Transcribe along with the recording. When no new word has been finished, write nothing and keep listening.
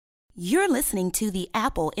You're listening to the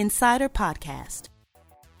Apple Insider Podcast.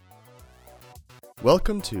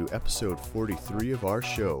 Welcome to episode 43 of our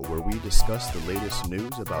show, where we discuss the latest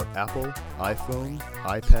news about Apple, iPhone,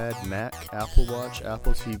 iPad, Mac, Apple Watch,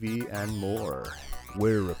 Apple TV, and more.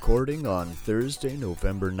 We're recording on Thursday,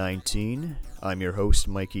 November 19. I'm your host,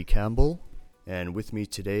 Mikey Campbell, and with me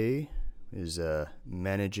today is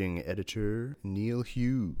managing editor Neil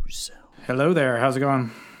Hughes. Hello there, how's it going?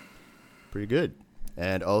 Pretty good.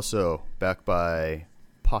 And also, back by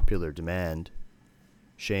popular demand,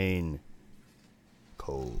 Shane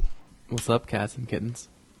Cole. What's up, cats and kittens?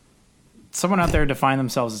 Someone out there defined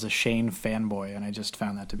themselves as a Shane fanboy, and I just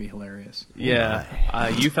found that to be hilarious. Yeah,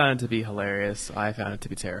 you found it to be hilarious. I found it to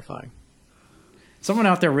be terrifying. Someone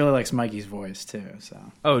out there really likes Mikey's voice, too. So.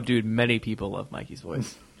 Oh, dude, many people love Mikey's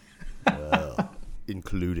voice. Well,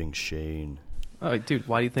 including Shane. Oh, dude,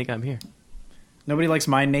 why do you think I'm here? Nobody likes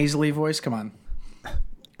my nasally voice? Come on.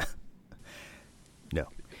 No.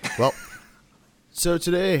 Well, so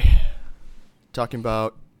today, talking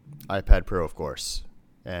about iPad Pro, of course.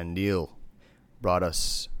 And Neil brought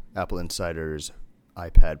us Apple Insider's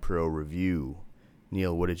iPad Pro review.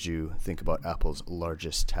 Neil, what did you think about Apple's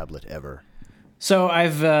largest tablet ever? So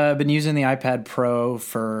I've been using the iPad Pro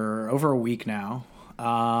for over a week now,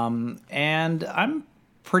 and I'm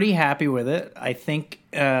pretty happy with it. I think,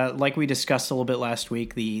 like we discussed a little bit last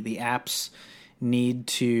week, the apps need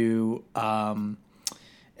to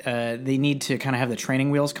they need to kind of have the training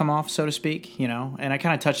wheels come off, so to speak, you know. And I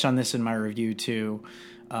kind of touched on this in my review too.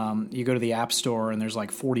 You go to the App Store and there's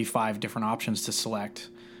like 45 different options to select,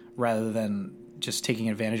 rather than just taking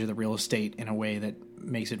advantage of the real estate in a way that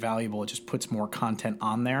makes it valuable. It just puts more content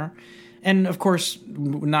on there. And of course,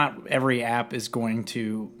 not every app is going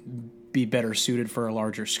to be better suited for a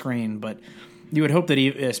larger screen, but you would hope that,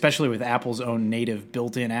 especially with Apple's own native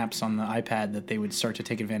built-in apps on the iPad, that they would start to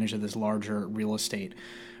take advantage of this larger real estate.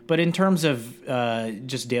 But in terms of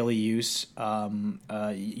just daily use,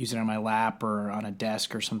 using it on my lap or on a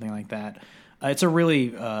desk or something like that, it's a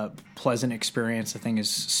really pleasant experience. The thing is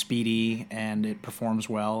speedy and it performs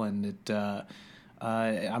well, and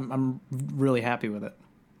I'm really happy with it.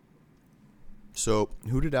 So,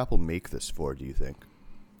 who did Apple make this for, do you think?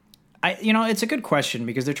 It's a good question,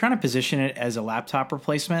 because they're trying to position it as a laptop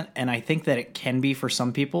replacement, and I think that it can be for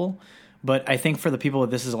some people. But I think for the people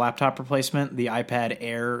that this is a laptop replacement, the iPad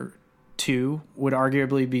Air 2 would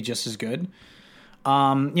arguably be just as good.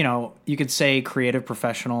 You could say creative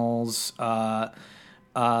professionals,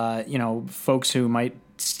 folks who might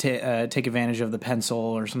take advantage of the pencil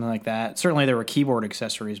or something like that. Certainly there were keyboard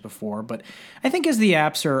accessories before, but I think as the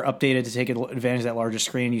apps are updated to take advantage of that larger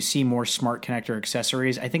screen, you see more smart connector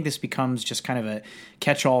accessories. I think this becomes just kind of a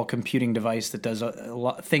catch-all computing device that does a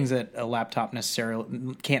lot things that a laptop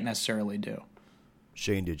can't necessarily do.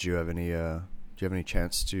 Shane, do you have any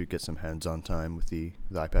chance to get some hands-on time with the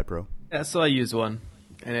iPad Pro? Yeah, so I used one,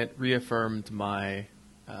 and it reaffirmed my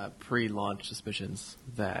pre-launch suspicions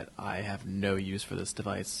that I have no use for this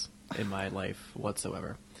device in my life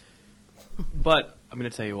whatsoever. But I'm going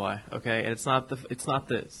to tell you why, okay? And it's not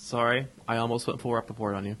the sorry, I almost went full up the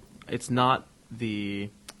board on you. It's not the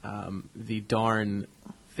darn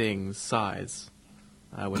thing's size,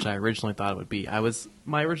 which I originally thought it would be.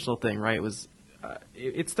 My original thing, right,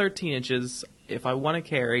 it's 13 inches. If I want to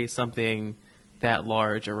carry something that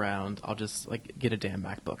large around, I'll just get a damn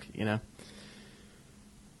MacBook, you know?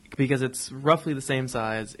 Because it's roughly the same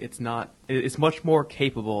size. It's much more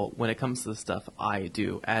capable when it comes to the stuff I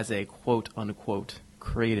do as a quote-unquote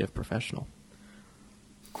creative professional.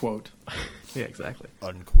 Quote. Yeah, exactly.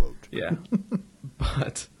 Unquote. Yeah.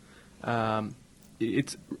 But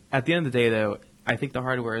it's at the end of the day, though, I think the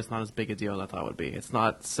hardware is not as big a deal as I thought it would be. It's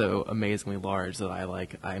not so amazingly large that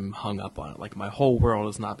I'm hung up on it. Like, my whole world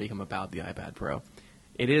has not become about the iPad Pro.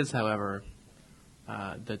 It is, however,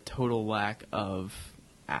 the total lack of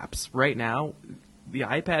apps. Right now, the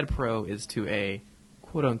iPad Pro is to a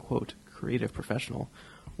quote-unquote creative professional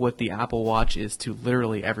what the Apple Watch is to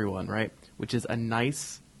literally everyone, right? Which is a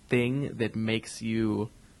nice thing that makes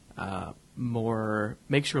you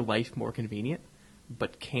makes your life more convenient,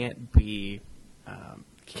 but can't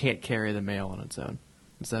carry the mail on its own.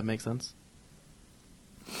 Does that make sense?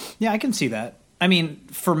 Yeah, I can see that. I mean,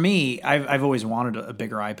 for me, I've always wanted a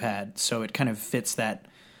bigger iPad, so it kind of fits that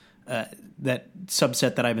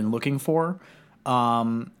subset that I've been looking for.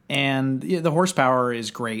 And the horsepower is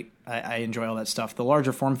great. I enjoy all that stuff. The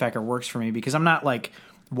larger form factor works for me because I'm not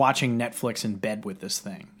watching Netflix in bed with this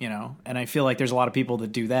thing, you know? And I feel like there's a lot of people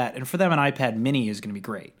that do that. And for them, an iPad mini is going to be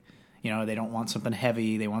great. You know, they don't want something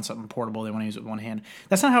heavy. They want something portable. They want to use it with one hand.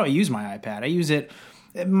 That's not how I use my iPad. I use it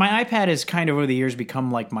my iPad has kind of over the years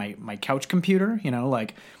become like my couch computer. You know,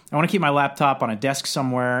 like I want to keep my laptop on a desk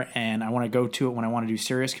somewhere, and I want to go to it when I want to do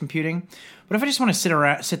serious computing. But if I just want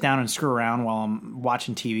to sit down and screw around while I'm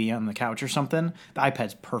watching TV on the couch or something, the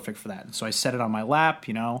iPad's perfect for that. And so I set it on my lap.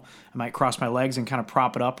 You know, I might cross my legs and kind of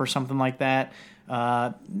prop it up or something like that.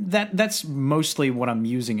 That's mostly what I'm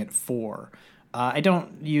using it for. I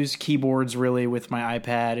don't use keyboards really with my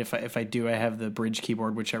iPad. If I do, I have the Bridge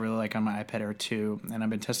keyboard, which I really like on my iPad Air 2, and I've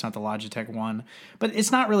been testing out the Logitech one. But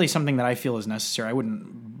it's not really something that I feel is necessary. I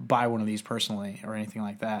wouldn't buy one of these personally or anything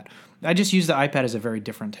like that. I just use the iPad as a very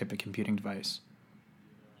different type of computing device.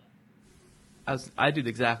 I do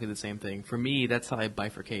exactly the same thing. For me, that's how I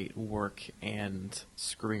bifurcate work and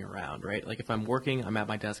screwing around, right? Like if I'm working, I'm at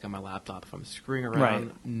my desk on my laptop. If I'm screwing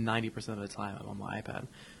around, 90% of the time I'm on my iPad.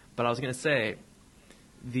 But I was going to say,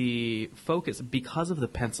 the focus, because of the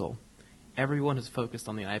pencil, everyone has focused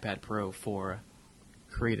on the iPad Pro for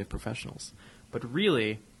creative professionals. But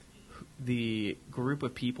really, the group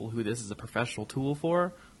of people who this is a professional tool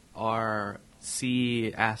for are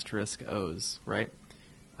C*Os, right?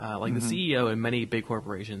 Like the CEO in many big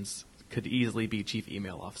corporations could easily be chief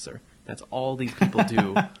email officer. That's all these people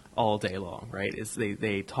do all day long, right? Is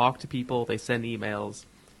they talk to people, they send emails,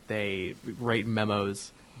 they write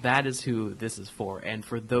memos. That is who this is for. And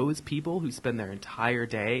for those people who spend their entire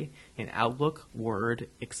day in Outlook, Word,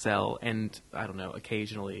 Excel, and, I don't know,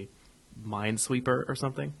 occasionally Minesweeper or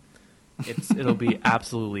something, it'll be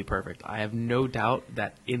absolutely perfect. I have no doubt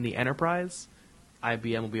that in the enterprise,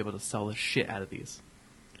 IBM will be able to sell the shit out of these.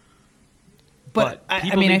 But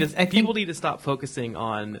people need to stop focusing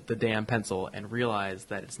on the damn pencil and realize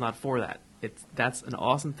that it's not for that. That's an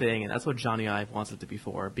awesome thing, and that's what Johnny Ive wants it to be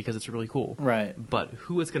for because it's really cool. Right. But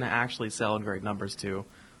who it's going to actually sell in great numbers to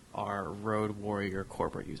are road warrior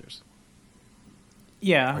corporate users.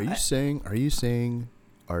 Yeah. Are you saying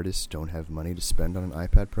artists don't have money to spend on an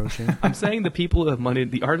iPad Pro, Shane? I'm saying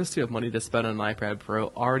the artists who have money to spend on an iPad Pro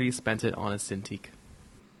already spent it on a Cintiq.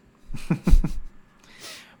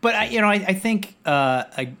 But I think,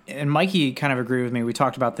 and Mikey kind of agreed with me. We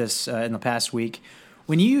talked about this in the past week.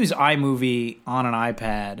 When you use iMovie on an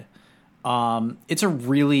iPad, it's a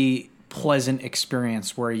really pleasant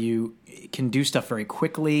experience where you can do stuff very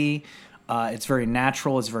quickly. It's very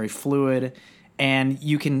natural. It's very fluid, and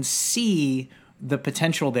you can see the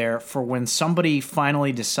potential there for when somebody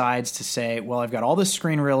finally decides to say, "Well, I've got all this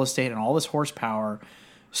screen real estate and all this horsepower.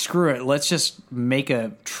 Screw it. Let's just make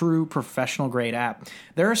a true professional grade app."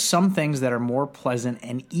 There are some things that are more pleasant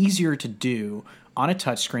and easier to do on a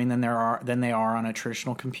touchscreen than they are on a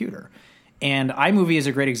traditional computer. And iMovie is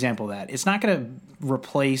a great example of that. It's not going to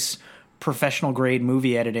replace professional grade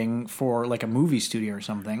movie editing for like a movie studio or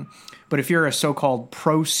something. But if you're a so-called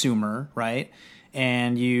prosumer, right,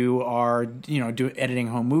 and you are, editing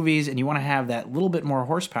home movies and you want to have that little bit more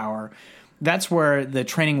horsepower, that's where the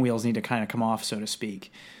training wheels need to kind of come off, so to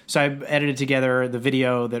speak. So I edited together the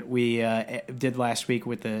video that we did last week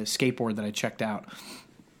with the skateboard that I checked out.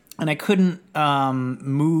 And I couldn't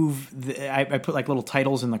move. I put like little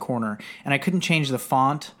titles in the corner, and I couldn't change the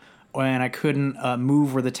font, and I couldn't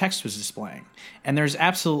move where the text was displaying. And there's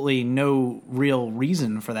absolutely no real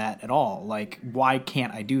reason for that at all. Like, why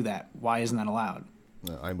can't I do that? Why isn't that allowed?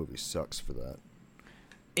 No, iMovie sucks for that.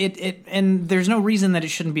 And there's no reason that it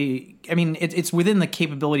shouldn't be. I mean, it's within the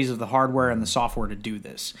capabilities of the hardware and the software to do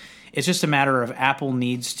this. It's just a matter of Apple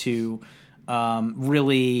needs to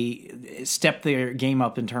really step their game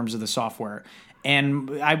up in terms of the software. And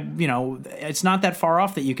it's not that far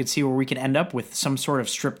off that you could see where we could end up with some sort of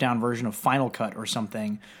stripped down version of Final Cut or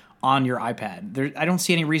something on your iPad. I don't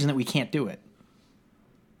see any reason that we can't do it.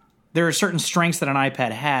 There are certain strengths that an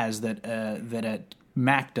iPad has that a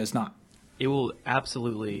Mac does not. It will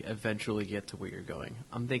absolutely eventually get to where you're going.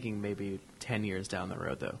 I'm thinking maybe 10 years down the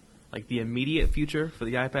road, though. Like the immediate future for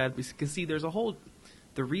the iPad, because see, the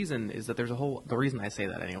reason I say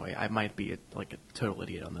that anyway, I might be a total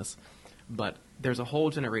idiot on this, but there's a whole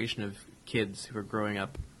generation of kids who are growing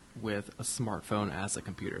up with a smartphone as a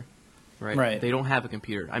computer, right? Right. They don't have a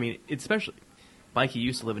computer. I mean, especially, Mikey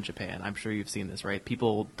used to live in Japan. I'm sure you've seen this, right?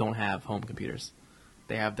 People don't have home computers.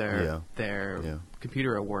 They have their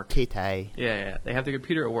computer at work. Keitai. Yeah. They have their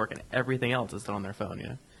computer at work, and everything else is done on their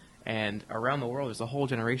phone, And around the world, there's a whole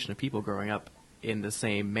generation of people growing up in the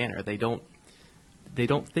same manner. They don't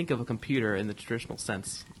think of a computer in the traditional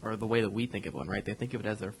sense, or the way that we think of one, right? They think of it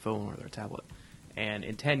as their phone or their tablet. And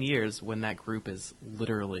in 10 years, when that group is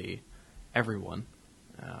literally everyone,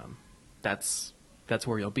 that's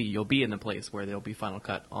where you'll be. You'll be in the place where there'll be Final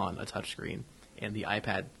Cut on a touchscreen, and the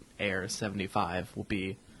iPad Air 75 will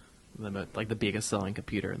be the biggest selling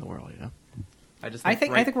computer in the world, I just I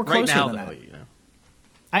think think we're right closer now, than though, that. you know.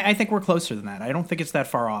 I think we're closer than that. I don't think it's that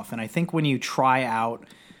far off. And I think when you try out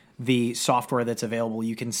the software that's available,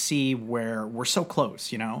 you can see where we're so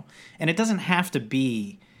close, you know? And it doesn't have to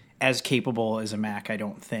be as capable as a Mac, I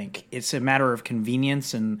don't think. It's a matter of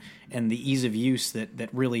convenience and the ease of use that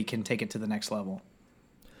really can take it to the next level.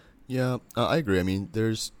 Yeah, I agree. I mean,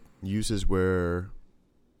 there's uses where,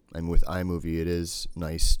 I mean, with iMovie, it is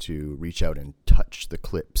nice to reach out and touch the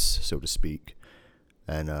clips, so to speak,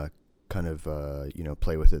 and kind of,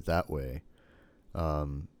 play with it that way.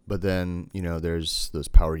 But then, there's those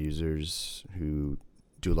power users who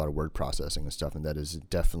do a lot of word processing and stuff, and that is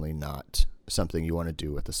definitely not something you want to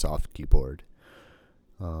do with a soft keyboard.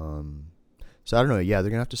 So I don't know. Yeah,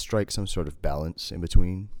 they're going to have to strike some sort of balance in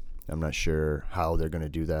between. I'm not sure how they're going to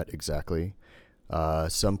do that exactly.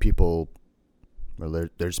 Some people,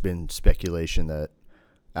 there's been speculation that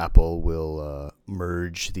Apple will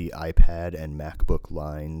merge the iPad and MacBook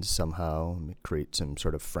lines somehow, and create some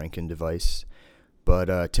sort of Franken device.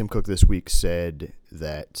 But Tim Cook this week said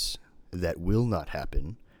that will not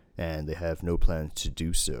happen, and they have no plans to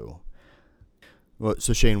do so. Well,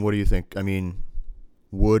 so Shane, what do you think? I mean,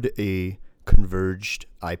 would a converged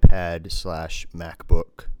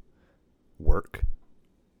iPad/MacBook work?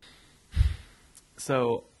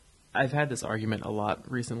 So I've had this argument a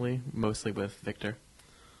lot recently, mostly with Victor.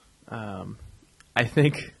 I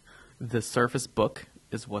think the Surface Book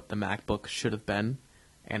is what the MacBook should have been,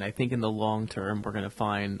 and I think in the long term we're going to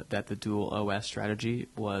find that the dual OS strategy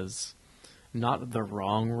was not the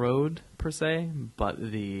wrong road per se, but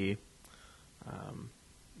the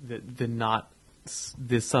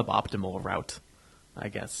suboptimal route, I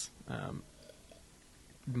guess.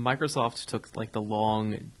 Microsoft took like the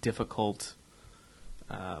long, difficult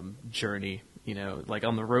journey. Like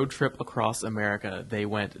on the road trip across America, they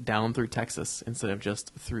went down through Texas instead of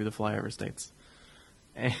just through the flyover states.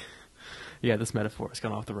 Yeah, this metaphor has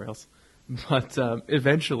gone off the rails. But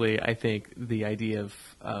eventually, I think the idea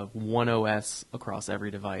of one OS across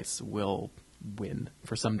every device will win,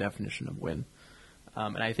 for some definition of win.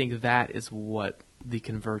 And I think that is what the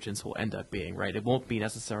convergence will end up being, right? It won't be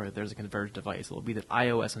necessarily that there's a converged device. It will be that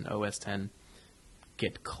iOS and OS X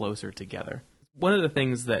get closer together. One of the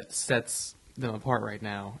things that sets them apart right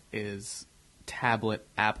now is tablet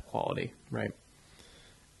app quality, right?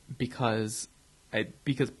 Because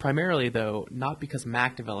primarily, though, not because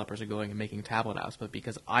Mac developers are going and making tablet apps, but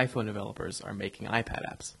because iPhone developers are making iPad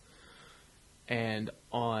apps. And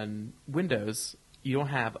on Windows, you don't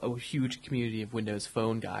have a huge community of Windows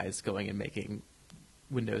Phone guys going and making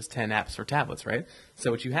Windows 10 apps for tablets, right?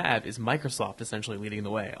 So what you have is Microsoft essentially leading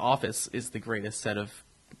the way. Office is the greatest set of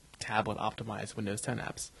tablet-optimized Windows 10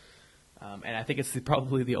 apps. And I think it's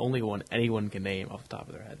probably the only one anyone can name off the top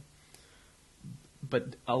of their head.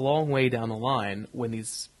 But a long way down the line, when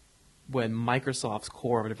Microsoft's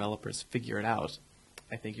core of developers figure it out,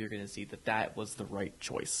 I think you're going to see that was the right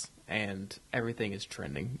choice, and everything is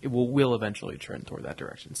trending. It will eventually trend toward that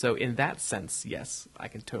direction. So in that sense, yes, I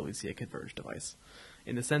can totally see a converged device.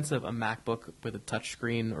 In the sense of a MacBook with a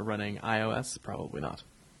touchscreen or running iOS, probably not.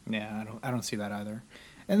 Yeah, I don't see that either.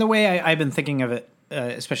 And the way I've been thinking of it,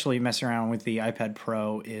 especially messing around with the iPad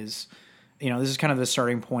Pro, is, this is kind of the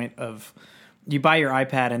starting point of, you buy your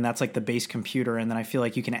iPad and that's like the base computer, and then I feel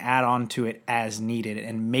like you can add on to it as needed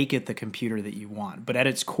and make it the computer that you want. But at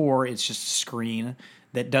its core, it's just a screen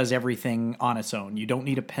that does everything on its own. You don't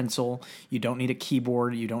need a pencil, you don't need a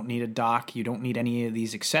keyboard, you don't need a dock, you don't need any of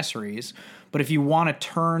these accessories. But if you want to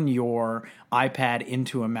turn your iPad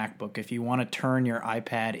into a MacBook, if you want to turn your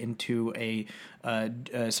iPad into a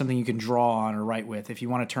something you can draw on or write with, if you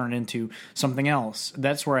want to turn it into something else,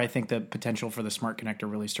 that's where I think the potential for the smart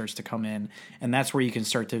connector really starts to come in. And that's where you can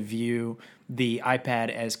start to view the iPad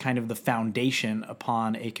as kind of the foundation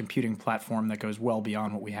upon a computing platform that goes well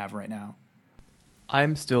beyond what we have right now.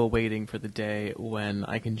 I'm still waiting for the day when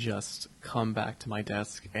I can just come back to my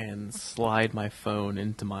desk and slide my phone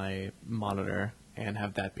into my monitor and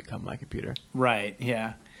have that become my computer. Right,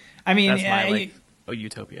 yeah. I mean, that's my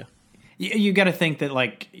utopia. You got to think that,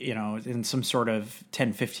 in some sort of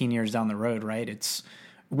 10, 15 years down the road, right? It's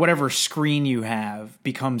whatever screen you have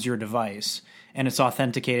becomes your device, and it's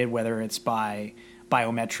authenticated, whether it's by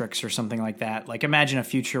biometrics or something like that. Like, imagine a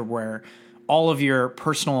future where all of your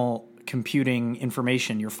personal computing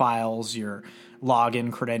information, your files, your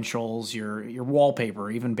login credentials, your wallpaper,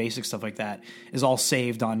 even basic stuff like that is all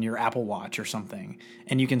saved on your Apple Watch or something.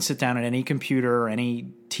 And you can sit down at any computer or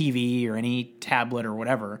any TV or any tablet or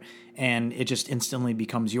whatever, and it just instantly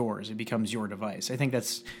becomes yours. It becomes your device. I think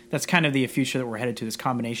that's kind of the future that we're headed to, this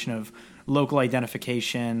combination of local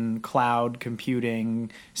identification, cloud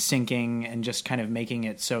computing, syncing, and just kind of making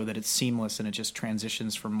it so that it's seamless and it just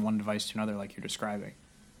transitions from one device to another like you're describing.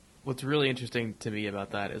 What's really interesting to me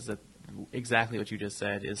about that is that exactly what you just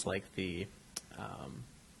said is like the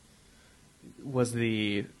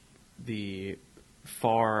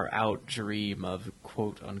far out dream of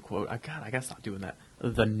quote unquote. I gotta stop doing that.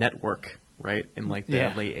 The network, right? In like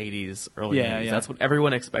the late 80s, early 90s. That's what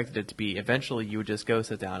everyone expected it to be. Eventually, you would just go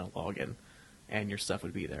sit down and log in, and your stuff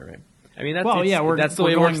would be there, right? I mean, that's the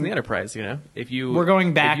way it works in the enterprise, you know. We're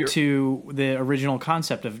going back to the original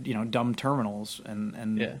concept of dumb terminals,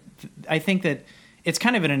 and I think that it's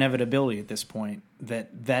kind of an inevitability at this point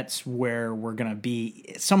that's where we're going to be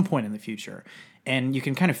at some point in the future, and you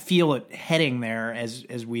can kind of feel it heading there as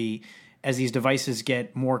these devices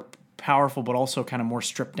get more powerful, but also kind of more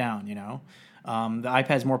stripped down. The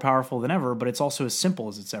iPad's more powerful than ever, but it's also as simple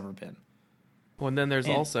as it's ever been. Well, and then there's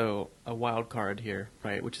also a wild card here,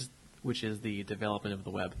 right? Which is the development of the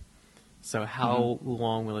web. So how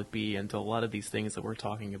long will it be until a lot of these things that we're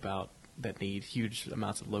talking about that need huge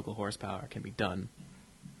amounts of local horsepower can be done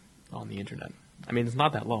on the internet? I mean, it's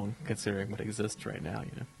not that long considering what exists right now,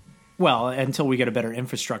 Well, until we get a better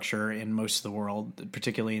infrastructure in most of the world,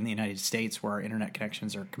 particularly in the United States, where our internet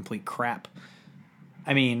connections are complete crap.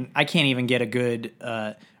 I mean, I can't even get a good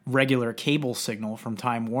regular cable signal from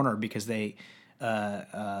Time Warner because they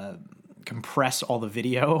compress all the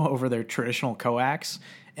video over their traditional coax.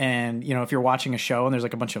 And, if you're watching a show and there's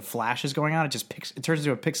like a bunch of flashes going on, it turns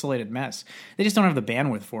into a pixelated mess. They just don't have the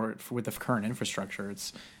bandwidth for it with the current infrastructure.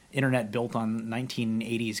 It's internet built on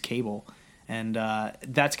 1980s cable. And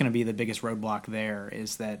that's going to be the biggest roadblock there,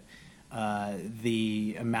 is that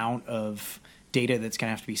the amount of data that's going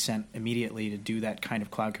to have to be sent immediately to do that kind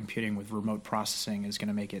of cloud computing with remote processing is going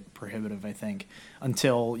to make it prohibitive, I think,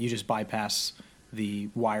 until you just bypass the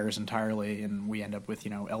wires entirely and we end up with,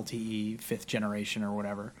 LTE 5th generation or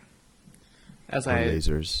whatever.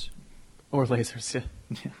 Lasers. Or lasers, yeah.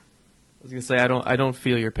 I was going to say, I don't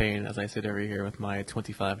feel your pain as I sit over here with my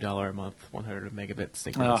 $25 a month 100 megabit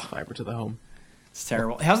synchronous fiber to the home. It's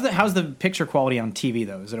terrible. How's the picture quality on TV,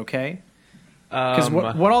 though? Is it okay? Because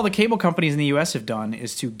what all the cable companies in the U.S. have done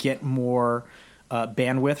is to get more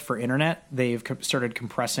bandwidth for internet. They've started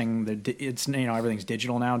compressing everything's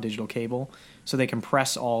digital now, digital cable. So they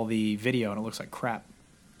compress all the video, and it looks like crap.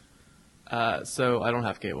 So I don't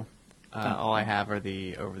have cable. All I have are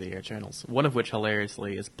the over-the-air channels, one of which,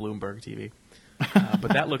 hilariously, is Bloomberg TV.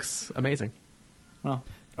 But that looks amazing. Well,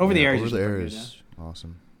 over-the-air is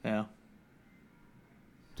awesome. Yeah.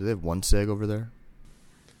 Do they have one seg over there?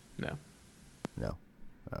 No. No.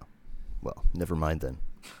 Oh. Well, never mind then.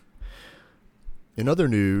 In other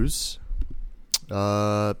news,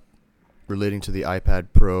 relating to the iPad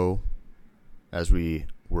Pro, as we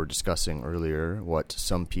were discussing earlier, what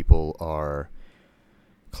some people are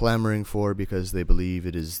clamoring for because they believe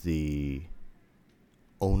it is the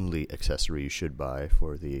only accessory you should buy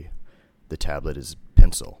for the tablet is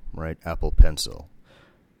Pencil, right? Apple Pencil.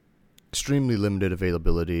 Extremely limited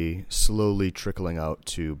availability, slowly trickling out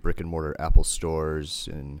to brick-and-mortar Apple stores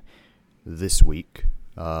in this week.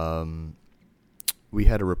 We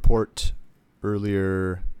had a report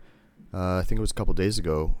earlier, I think it was a couple days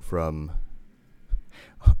ago, from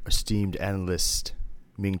esteemed analyst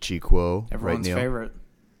Ming-Chi Kuo. Everyone's favorite.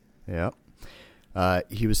 Yeah.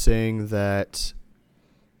 He was saying that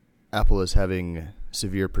Apple is having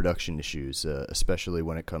severe production issues, especially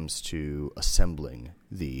when it comes to assembling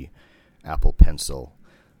the Apple Pencil.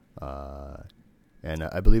 And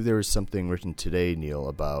I believe there was something written today, Neil,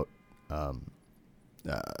 about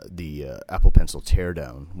the Apple Pencil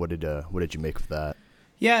teardown. What did you make of that?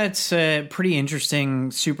 Yeah, it's a pretty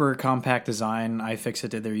interesting, super compact design. iFixit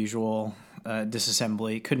did their usual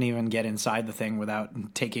disassembly. Couldn't even get inside the thing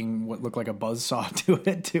without taking what looked like a buzzsaw to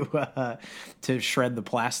it to shred the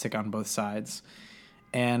plastic on both sides.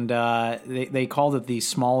 And they called it the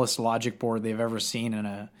smallest logic board they've ever seen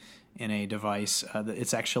in a device.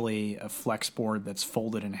 It's actually a flex board that's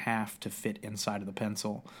folded in half to fit inside of the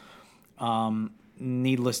pencil.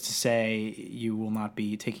 Needless to say, you will not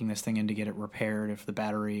be taking this thing in to get it repaired if the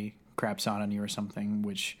battery craps out on you or something,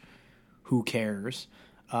 which who cares?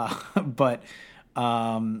 But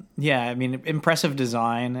yeah, I mean, impressive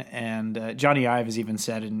design. And Johnny Ive has even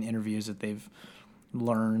said in interviews that they've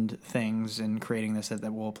learned things in creating this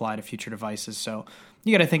that will apply to future devices. So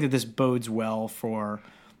you got to think that this bodes well for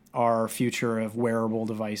our future of wearable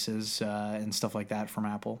devices and stuff like that from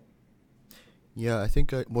Apple. Yeah, I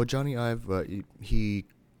think Johnny Ive I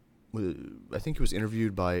think he was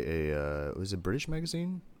interviewed by a British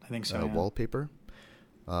magazine. I think so. Yeah. Wallpaper.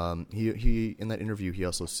 He in that interview he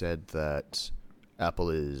also said that Apple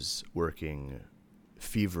is working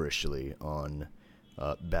feverishly on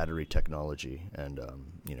battery technology and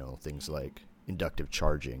things like inductive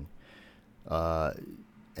charging,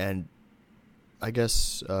 and I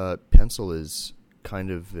guess Pencil is kind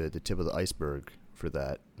of the tip of the iceberg for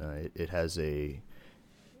that. It has a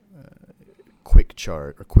quick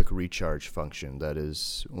recharge function that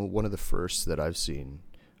is one of the first that I've seen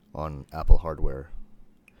on Apple hardware.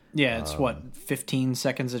 Yeah, it's 15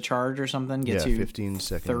 seconds of charge or something gets you 15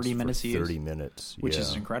 seconds 30 minutes for to use. 30 minutes, which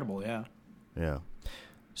is incredible. Yeah. Yeah.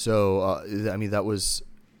 So that was,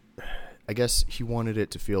 I guess he wanted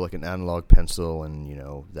it to feel like an analog pencil, and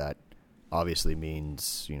that obviously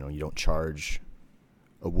means you don't charge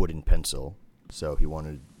a wooden pencil. So he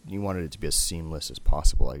wanted it to be as seamless as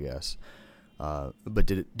possible, I guess. But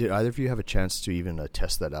did either of you have a chance to even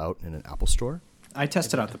test that out in an Apple store? I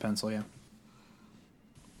tested out the pencil, yeah.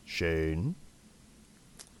 Shane?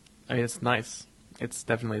 I mean, it's nice. It's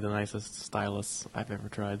definitely the nicest stylus I've ever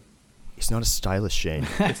tried. It's not a stylus, Shane.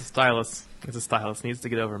 It's a stylus. It's a stylus. He needs to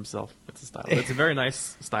get over himself. It's a stylus. It's a very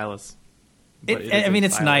nice stylus.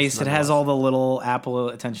 It's nice. It has all the little Apple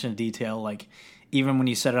attention to detail. Like, even when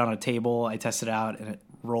you set it on a table, I tested it out, and it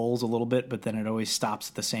rolls a little bit, but then it always stops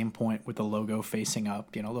at the same point with the logo facing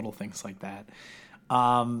up, little things like that.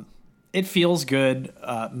 It feels good.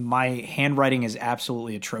 My handwriting is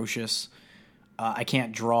absolutely atrocious. I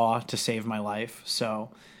can't draw to save my life, so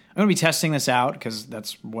I'm going to be testing this out because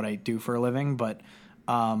that's what I do for a living, but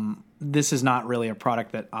this is not really a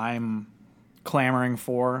product that I'm clamoring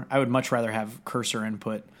for. I would much rather have cursor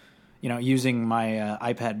input. Using my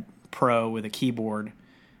iPad Pro with a keyboard,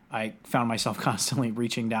 I found myself constantly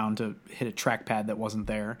reaching down to hit a trackpad that wasn't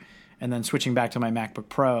there. And then switching back to my MacBook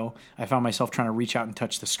Pro, I found myself trying to reach out and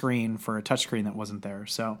touch the screen for a touchscreen that wasn't there.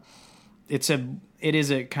 So it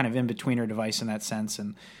is a kind of in-betweener device in that sense.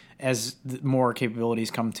 And as more capabilities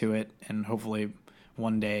come to it, and hopefully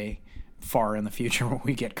one day far in the future when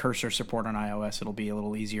we get cursor support on iOS, it'll be a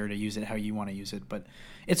little easier to use it how you want to use it. But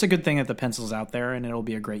it's a good thing that the pencil's out there, and it'll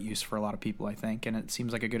be a great use for a lot of people, I think. And it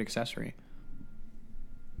seems like a good accessory.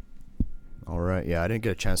 All right, yeah, I didn't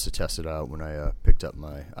get a chance to test it out when I picked up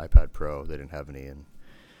my iPad Pro. They didn't have any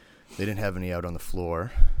out on the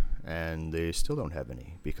floor, and they still don't have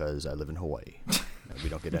any because I live in Hawaii and we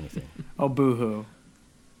don't get anything. Oh, boo-hoo.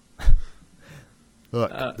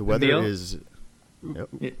 Look, the weather Neil? is. Yep.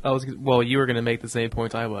 You were going to make the same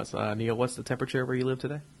point I was. Neil, what's the temperature where you live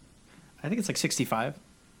today? I think it's like 65.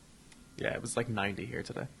 Yeah, it was like 90 here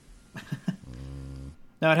today.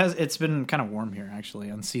 No, it's been kind of warm here, actually,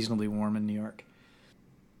 unseasonably warm in New York.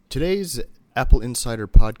 Today's Apple Insider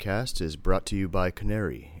podcast is brought to you by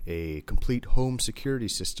Canary, a complete home security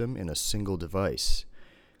system in a single device.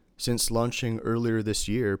 Since launching earlier this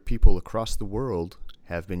year, people across the world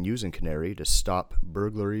have been using Canary to stop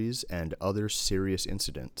burglaries and other serious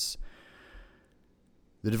incidents.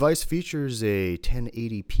 The device features a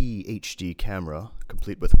 1080p HD camera,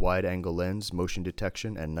 complete with wide-angle lens, motion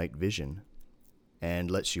detection, and night vision,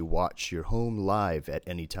 and lets you watch your home live at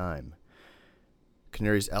any time.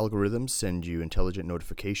 Canary's algorithms send you intelligent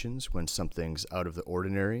notifications when something's out of the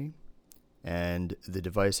ordinary, and the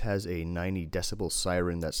device has a 90 decibel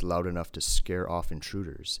siren that's loud enough to scare off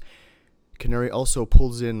intruders. Canary also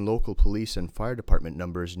pulls in local police and fire department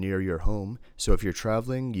numbers near your home, so if you're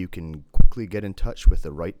traveling, you can quickly get in touch with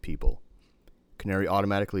the right people. Canary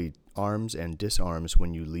automatically arms and disarms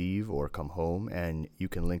when you leave or come home, and you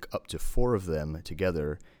can link up to 4 of them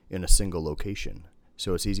together in a single location,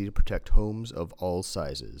 so it's easy to protect homes of all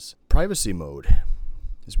sizes. Privacy mode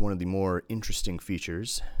is one of the more interesting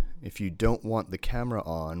features. If you don't want the camera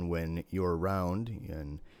on when you're around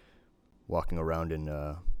and walking around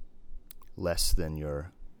in less than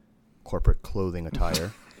your corporate clothing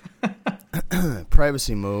attire,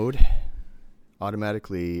 privacy mode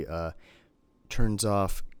automatically turns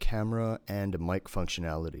off camera and mic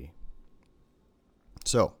functionality.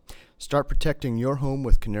 So, start protecting your home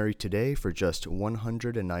with Canary today for just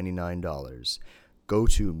 $199. Go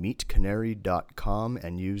to meetcanary.com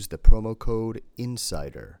and use the promo code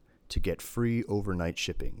INSIDER to get free overnight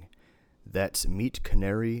shipping. That's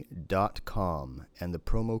meetcanary.com and the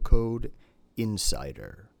promo code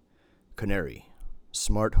INSIDER. Canary,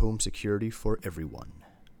 smart home security for everyone.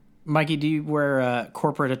 Mikey, do you wear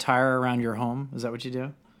corporate attire around your home? Is that what you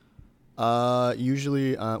do?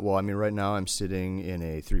 Usually, right now I'm sitting in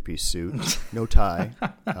a 3-piece suit, no tie.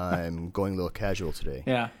 I'm going a little casual today.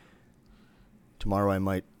 Yeah. Tomorrow I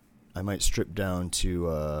might strip down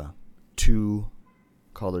to 2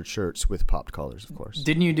 collared shirts with popped collars, of course.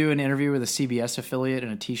 Didn't you do an interview with a CBS affiliate in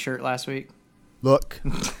a T-shirt last week? Look,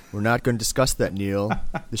 we're not going to discuss that, Neil.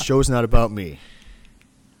 The show's not about me.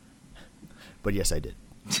 But yes, I did.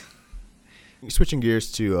 Switching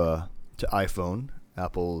gears to iPhone,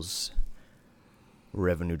 Apple's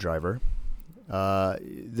revenue driver.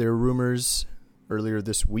 There are rumors earlier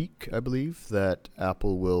this week, I believe, that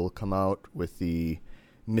Apple will come out with the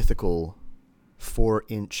mythical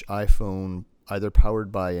 4-inch iPhone, either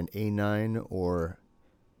powered by an A9 or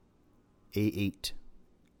A8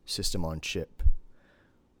 system on chip.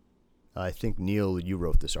 I think, Neil, you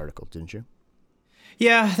wrote this article, didn't you?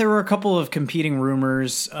 Yeah, there were a couple of competing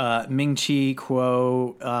rumors. Ming-Chi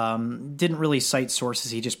Kuo didn't really cite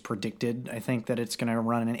sources. He just predicted, I think, that it's going to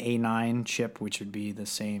run an A9 chip, which would be the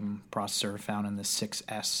same processor found in the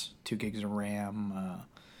 6S, 2 gigs of RAM,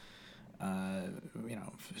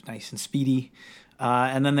 nice and speedy.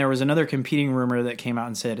 And then there was another competing rumor that came out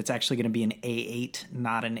and said it's actually going to be an A8,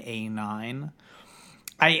 not an A9.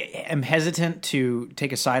 I am hesitant to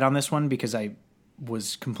take a side on this one because I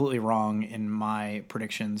was completely wrong in my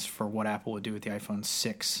predictions for what Apple would do with the iPhone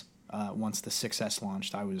 6 once the 6S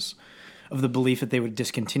launched. I was of the belief that they would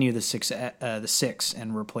discontinue the 6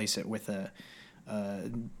 and replace it with a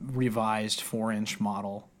revised 4-inch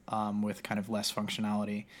model with kind of less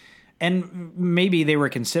functionality. And maybe they were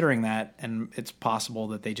considering that, and it's possible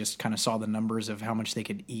that they just kind of saw the numbers of how much they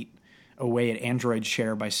could eat away at Android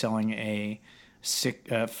share by selling a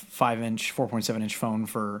 5-inch, 4.7-inch phone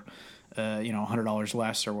for $100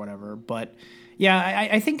 less or whatever. But yeah,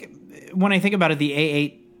 I think when I think about it, the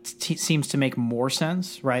A8 seems to make more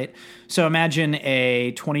sense, right? So imagine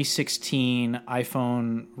a 2016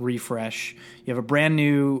 iPhone refresh. You have a brand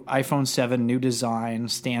new iPhone 7, new design,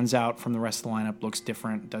 stands out from the rest of the lineup, looks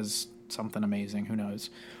different, does something amazing, who knows.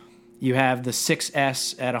 You have the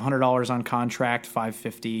 6S at $100 on contract,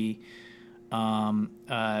 $550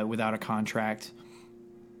 without a contract.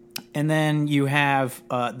 And then you have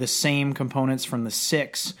the same components from the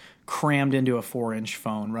 6 crammed into a 4-inch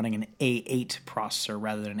phone running an A8 processor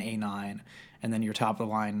rather than an A9. And then your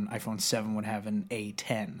top-of-the-line iPhone 7 would have an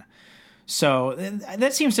A10. So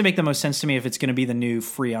that seems to make the most sense to me if it's going to be the new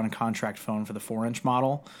free on-contract phone for the 4-inch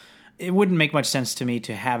model. It wouldn't make much sense to me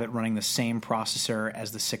to have it running the same processor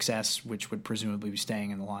as the 6S, which would presumably be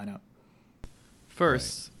staying in the lineup.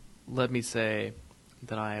 First, let me say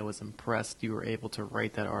that I was impressed you were able to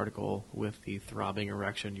write that article with the throbbing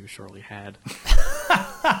erection you surely had.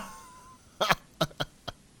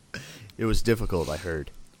 It was difficult, I heard.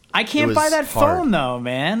 I can't buy that hard. phone, though,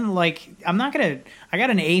 man. Like, I got an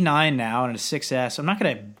A9 now and a 6S. I'm not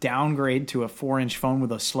going to downgrade to a 4-inch phone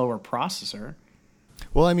with a slower processor.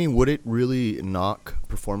 Well, I mean, would it really knock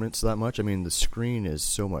performance that much? I mean, the screen is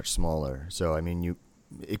so much smaller. So, I mean,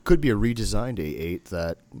 it could be a redesigned A8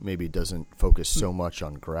 that maybe doesn't focus so much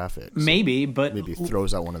on graphics. Maybe, but maybe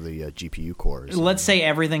throws out one of the GPU cores. Let's say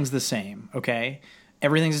everything's the same, okay?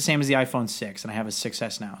 Everything's the same as the iPhone 6, and I have a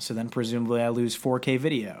 6S now. So then presumably I lose 4K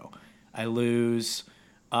video. I lose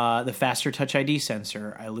the faster Touch ID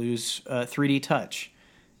sensor. I lose 3D Touch.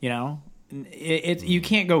 You know? You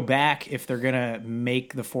can't go back if they're going to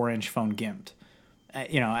make the 4-inch phone gimped.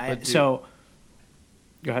 So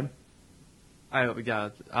go ahead. I was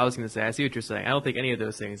going to say, I see what you're saying. I don't think any of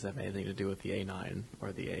those things have anything to do with the A9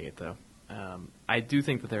 or the A8, though. I do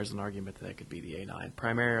think that there's an argument that it could be the A9,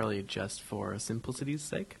 primarily just for simplicity's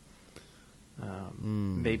sake.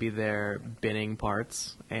 Maybe they're binning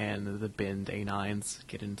parts, and the binned A9s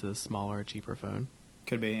get into the smaller, cheaper phone.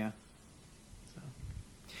 Could be, yeah. So.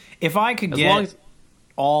 If I could get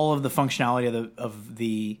all of the functionality of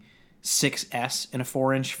the 6S in a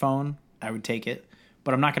 4-inch phone, I would take it.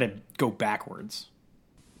 But I'm not going to go backwards.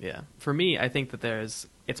 Yeah. For me, I think that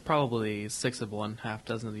it's probably 6 of one, half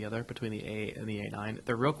dozen of the other between the A8 and the A9.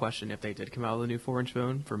 The real question, if they did come out with a new 4-inch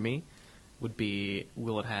phone, for me, would be,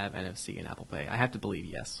 will it have NFC and Apple Pay? I have to believe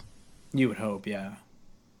yes. You would hope, yeah.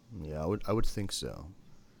 Yeah, I would think so.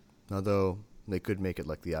 Although, they could make it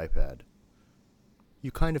like the iPad. You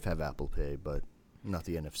kind of have Apple Pay, but not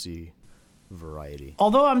the NFC variety.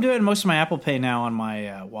 Although I'm doing most of my Apple Pay now on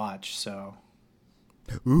my watch, so...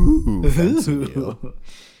 Ooh, fancy deal.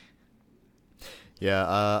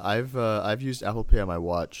 Yeah, I've used Apple Pay on my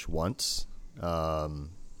watch once at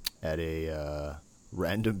a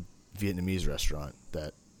random Vietnamese restaurant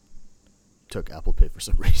that took Apple Pay for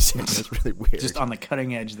some reason. It's really weird. Just on the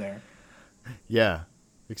cutting edge there. Yeah,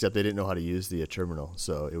 except they didn't know how to use the terminal,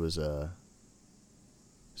 so it was a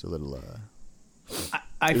little.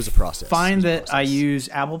 It was a process. I find that I use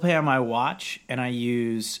Apple Pay on my watch, and I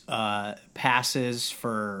use passes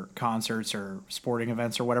for concerts or sporting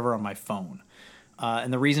events or whatever on my phone.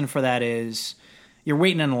 And the reason for that is you're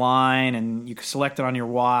waiting in line, and you select it on your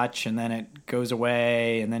watch, and then it goes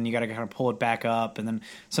away, and then you got to kind of pull it back up, and then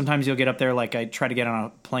sometimes you'll get up there. Like I tried to get on a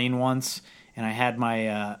plane once, and I had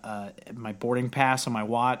my my boarding pass on my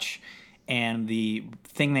watch, and the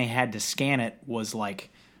thing they had to scan it was like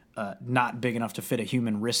not big enough to fit a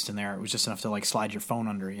human wrist in there. It was just enough to like slide your phone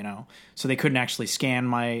under, you know. So they couldn't actually scan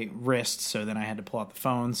my wrist, so then I had to pull out the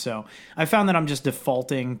phone. So I found that I'm just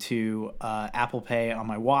defaulting to Apple Pay on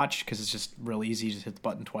my watch because it's just real easy. You just hit the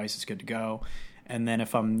button twice, it's good to go. And then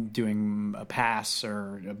if I'm doing a pass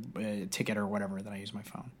or a ticket or whatever, then I use my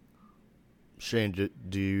phone. Shane,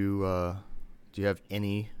 do you have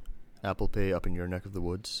any Apple Pay up in your neck of the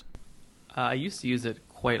woods? I used to use it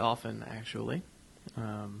quite often, actually.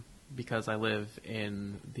 Because I live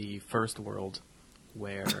in the first world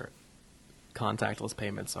where contactless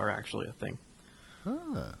payments are actually a thing.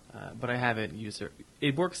 But I haven't used it.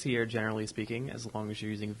 It works here, generally speaking, as long as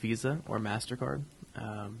you're using Visa or MasterCard.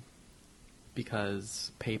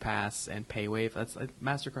 Because PayPass and PayWave, that's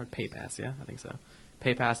MasterCard PayPass, yeah? I think so.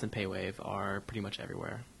 PayPass and PayWave are pretty much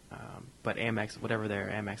everywhere. But Amex, whatever their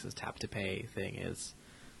Amex's tap-to-pay thing is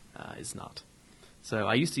not. So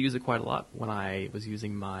I used to use it quite a lot when I was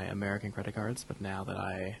using my American credit cards, but now that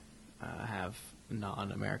I have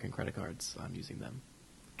non-American credit cards, I'm using them.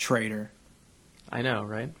 Traitor. I know,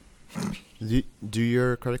 right? Do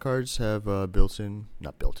your credit cards have built-in,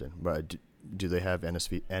 not built-in, but do they have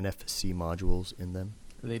NFC modules in them?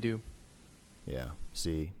 They do. Yeah.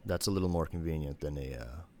 See, that's a little more convenient than a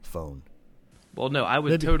phone. Well, no, I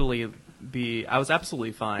would totally I was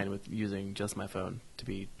absolutely fine with using just my phone, to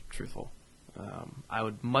be truthful. I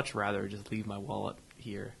would much rather just leave my wallet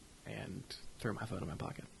here and throw my phone in my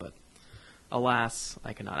pocket. But alas,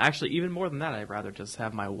 I cannot. Actually, even more than that, I'd rather just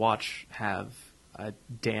have my watch have a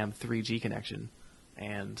damn 3G connection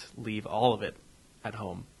and leave all of it at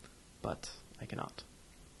home. But I cannot.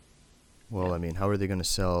 Well, I mean, how are they going to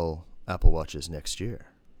sell Apple Watches next year?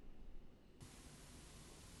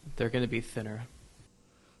 They're going to be thinner.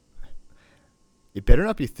 It better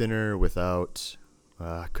not be thinner without...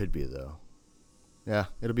 could be, though. Yeah,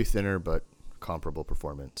 it'll be thinner, but comparable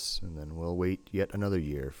performance. And then we'll wait yet another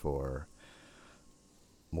year for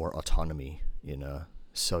more autonomy in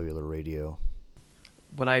cellular radio.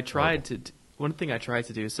 When I tried one thing I tried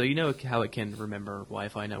to do, so you know how it can remember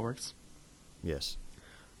Wi-Fi networks? Yes.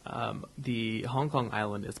 The Hong Kong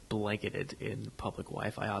island is blanketed in public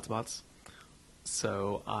Wi-Fi hotspots.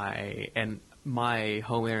 So my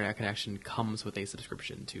home internet connection comes with a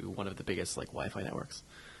subscription to one of the biggest Wi-Fi networks.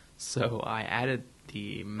 So I added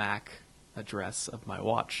the MAC address of my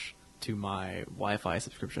watch to my Wi-Fi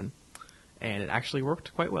subscription, and it actually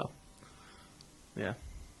worked quite well. Yeah.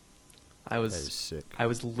 That is sick. I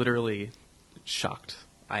was literally shocked.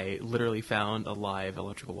 I literally found a live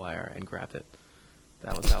electrical wire and grabbed it.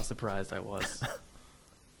 That was how surprised I was.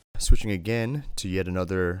 Switching again to yet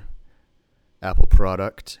another Apple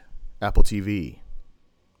product, Apple TV.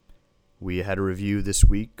 We had a review this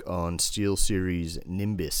week on SteelSeries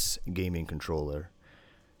Nimbus gaming controller.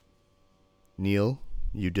 Neil,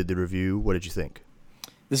 you did the review. What did you think?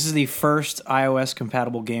 This is the first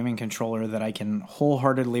iOS-compatible gaming controller that I can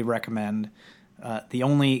wholeheartedly recommend. The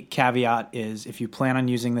only caveat is if you plan on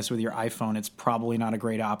using this with your iPhone, it's probably not a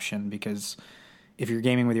great option because if you're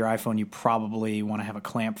gaming with your iPhone, you probably want to have a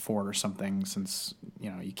clamp for it or something since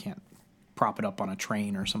you can't prop it up on a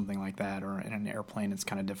train or something like that, or in an airplane. It's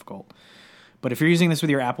kind of difficult. But if you're using this with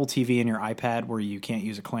your Apple TV and your iPad where you can't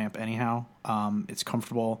use a clamp anyhow, it's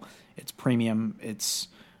comfortable, it's premium, it's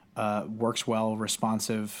works well,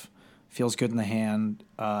 responsive, feels good in the hand.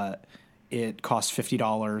 It costs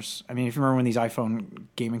 $50. I mean, if you remember when these iPhone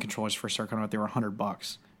gaming controllers first started coming out, they were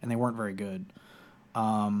 $100, and they weren't very good.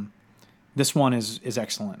 This one is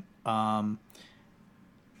excellent.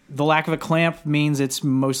 The lack of a clamp means it's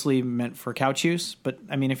mostly meant for couch use, but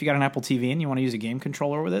I mean, if you got an Apple TV and you want to use a game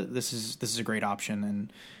controller with it, this is a great option,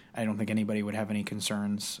 and I don't think anybody would have any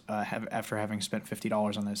concerns after having spent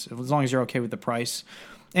 $50 on this, as long as you're okay with the price.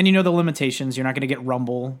 And you know the limitations. You're not going to get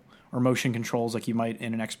rumble or motion controls like you might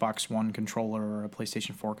in an Xbox One controller or a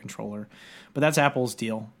PlayStation 4 controller, but that's Apple's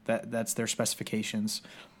deal. That's their specifications.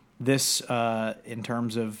 This, in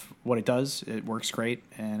terms of what it does, it works great,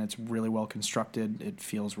 and it's really well constructed. It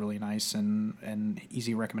feels really nice and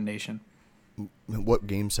easy recommendation. What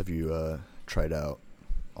games have you tried out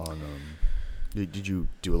on. Did you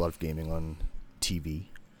do a lot of gaming on TV?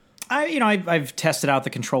 I've tested out the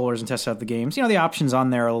controllers and tested out the games. The options on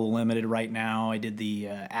there are a little limited right now. I did the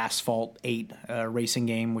Asphalt 8 racing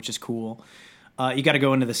game, which is cool. You got to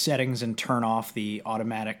go into the settings and turn off the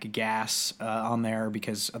automatic gas on there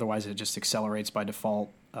because otherwise it just accelerates by default,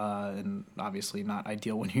 and obviously not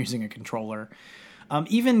ideal when using a controller.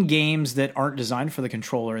 Even games that aren't designed for the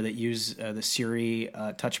controller that use the Siri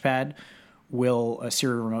touchpad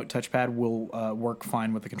Siri remote touchpad will work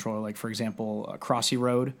fine with the controller. Like, for example, Crossy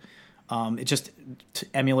Road. It just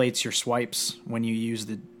emulates your swipes when you use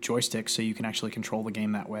the joystick, so you can actually control the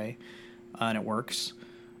game that way, and it works.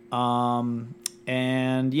 Geometry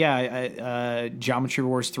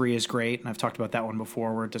Wars 3 is great, and I've talked about that one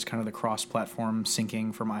before, where it does kind of the cross-platform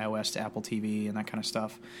syncing from iOS to Apple TV and that kind of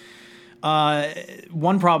stuff.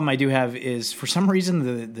 One problem I do have is, for some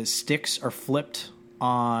reason, the sticks are flipped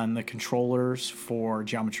on the controllers for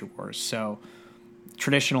Geometry Wars. So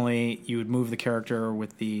traditionally, you would move the character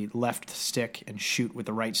with the left stick and shoot with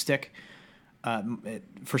the right stick.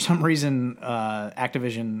 For some reason,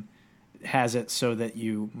 Activision has it so that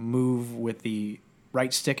you move with the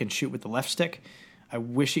right stick and shoot with the left stick. I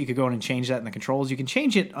wish you could go in and change that in the controls. You can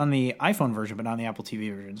change it on the iPhone version, but not on the Apple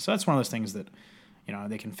TV version. So that's one of those things that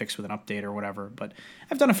they can fix with an update or whatever. But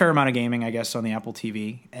I've done a fair amount of gaming, I guess, on the Apple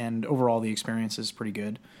TV, and overall the experience is pretty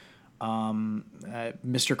good.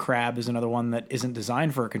 Mr. Crab is another one that isn't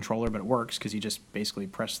designed for a controller, but it works because you just basically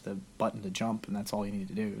press the button to jump, and that's all you need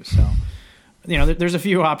to do. So, there's a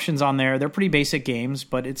few options on there. They're pretty basic games,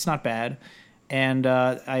 but it's not bad. And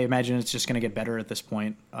I imagine it's just going to get better at this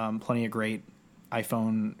point. Plenty of great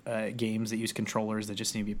iPhone games that use controllers that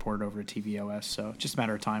just need to be ported over to tvOS. So it's just a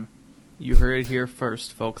matter of time. You heard it here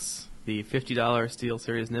first, folks. The $50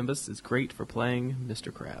 SteelSeries Nimbus is great for playing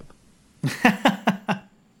Mr. Crab.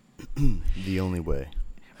 The only way.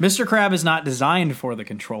 Mr. Crab is not designed for the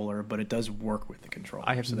controller, but it does work with the controller.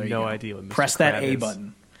 I have no idea what Mr. Press Crab that A is,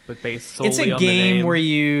 button. But based solely it's a on the game name, where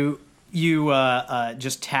you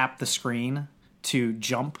just tap the screen to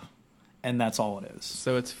jump, and that's all it is.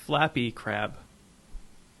 So it's Flappy Crab.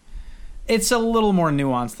 It's a little more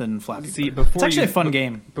nuanced than Flappy See, Bird. It's actually a fun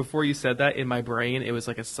game. Before you said that, in my brain, it was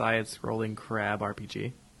like a side-scrolling crab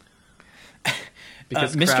RPG.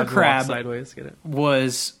 Because Mr. Crab sideways, get it?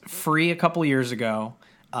 was free a couple years ago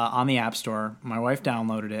on the App Store. My wife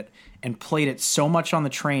downloaded it and played it so much on the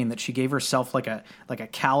train that she gave herself like a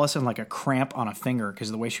callus and like a cramp on a finger because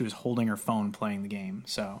of the way she was holding her phone playing the game.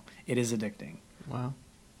 So it is addicting. Wow.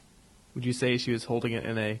 Would you say she was holding it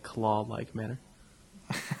in a claw-like manner?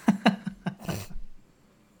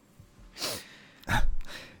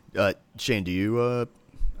 Shane,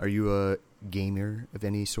 are you a gamer of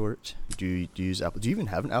any sort? Do you use Apple? Do you even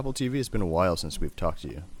have an Apple TV? It's been a while since we've talked to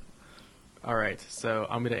you. All right, so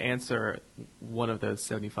I'm going to answer one of those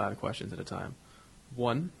 75 questions at a time.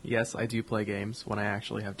 One, yes, I do play games when I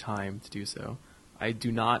actually have time to do so. I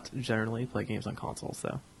do not generally play games on consoles,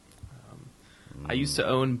 though. I used to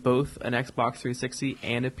own both an Xbox 360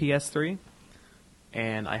 and a PS3,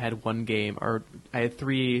 and I had I had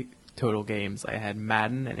 3 total games. I had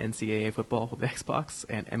Madden and NCAA football with the Xbox,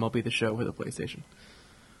 and MLB The Show with the PlayStation.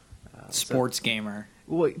 Sports gamer.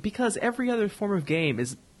 Well, because every other form of game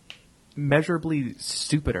is measurably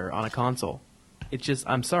stupider on a console.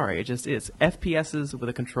 I'm sorry, it just is. FPSs with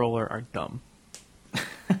a controller are dumb.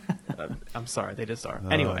 I'm sorry, they just are.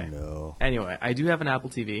 Anyway, I do have an Apple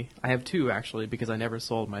TV. I have 2, actually, because I never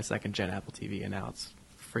sold my second-gen Apple TV, and now it's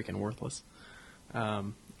freaking worthless. I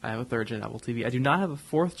have a 3rd-gen Apple TV. I do not have a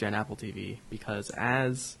 4th-gen Apple TV, because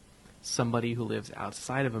as somebody who lives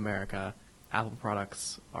outside of America, Apple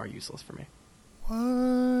products are useless for me.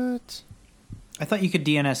 What? I thought you could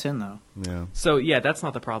DNS in, though. Yeah. So, yeah, that's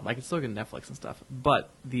not the problem. I can still get Netflix and stuff. But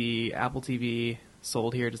the Apple TV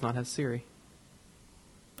sold here does not have Siri.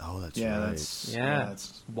 Oh, that's right.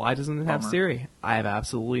 That's why doesn't it have Siri? I have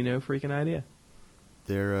absolutely no freaking idea.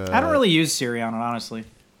 I don't really use Siri on it, honestly.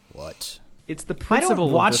 What? It's the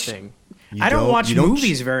principle of the thing. I don't watch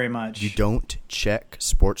movies very much. You don't check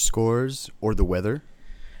sports scores or the weather?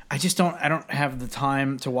 I don't have the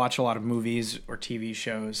time to watch a lot of movies or TV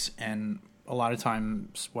shows, and a lot of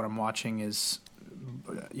times what I'm watching is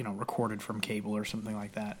recorded from cable or something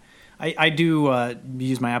like that. I do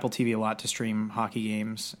use my Apple TV a lot to stream hockey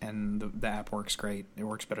games, and the app works great. It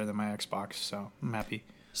works better than my Xbox, so I'm happy.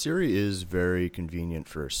 Siri is very convenient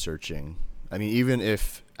for searching. I mean, even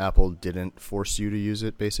if Apple didn't force you to use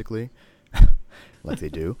it, basically, like they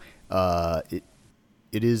do, it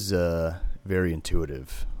is very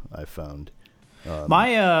intuitive, I've found.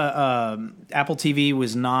 My Apple TV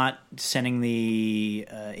was not sending the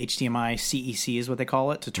HDMI CEC is what they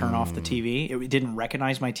call it to turn off the TV. It didn't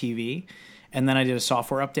recognize my TV, and then I did a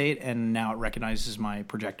software update, and now it recognizes my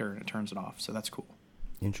projector and it turns it off. So that's cool.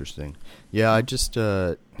 Interesting. Yeah, I just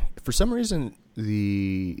for some reason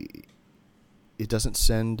it doesn't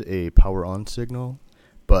send a power on signal,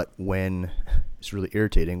 but when it's really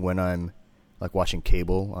irritating when I'm like watching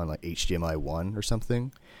cable on like HDMI 1 or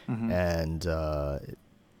something, and the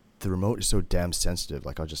remote is so damn sensitive.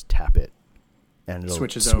 Like I'll just tap it, and it'll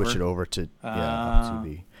switch it over to Apple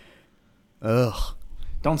TV. Ugh!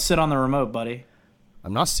 Don't sit on the remote, buddy.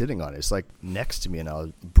 I'm not sitting on it. It's like next to me, and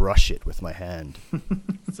I'll brush it with my hand.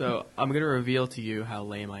 So I'm going to reveal to you how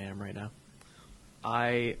lame I am right now.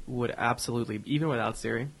 I would absolutely, even without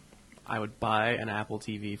Siri, I would buy an Apple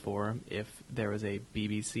TV if there was a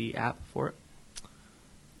BBC app for it.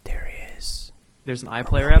 There is. There's an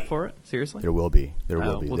iPlayer app for it? Seriously? There will be. There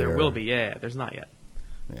will be. Well, there will be. Yeah, there's not yet.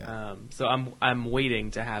 Yeah. So I'm waiting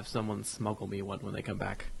to have someone smuggle me one when they come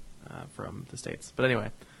back from the States. But anyway,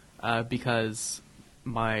 because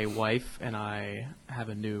my wife and I have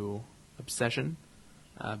a new obsession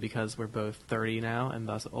because we're both 30 now and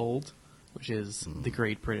thus old, which is the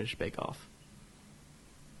Great British Bake Off.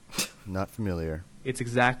 Not familiar. It's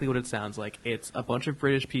exactly what it sounds like. It's a bunch of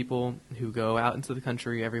British people who go out into the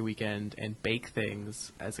country every weekend and bake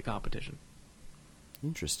things as a competition.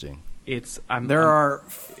 Interesting. There are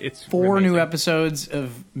 4 new episodes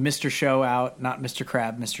of Mr. Show out, not Mr.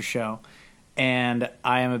 Crab, Mr. Show. And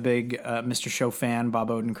I am a big Mr. Show fan, Bob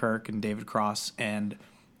Odenkirk and David Cross, and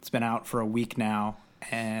it's been out for a week now,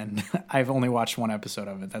 and I've only watched 1 episode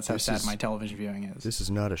of it. That's how sad my television viewing is. This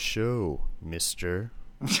is not a show, mister.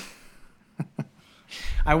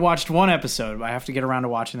 I watched 1 episode, but I have to get around to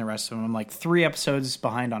watching the rest of them. I'm like 3 episodes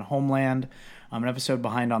behind on Homeland. I'm an episode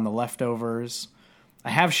behind on The Leftovers. I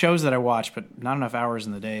have shows that I watch, but not enough hours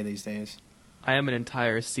in the day these days. I am an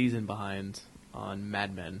entire season behind on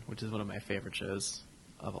Mad Men, which is one of my favorite shows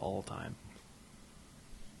of all time.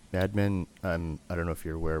 Mad Men, I don't know if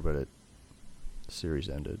you're aware, but the series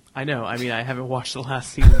ended. I know. I mean, I haven't watched the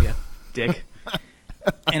last season yet, dick.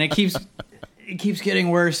 And it keeps getting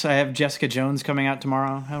worse. I have Jessica Jones coming out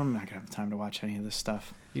tomorrow. I'm not going to have time to watch any of this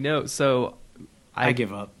stuff. You know, so I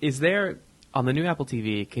give up. Is there, on the new Apple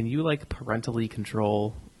TV, can you like parentally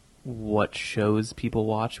control what shows people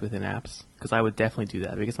watch within apps? Because I would definitely do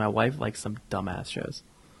that because my wife likes some dumbass shows.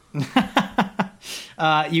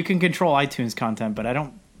 You can control iTunes content, but I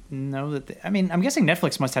don't know that. I'm guessing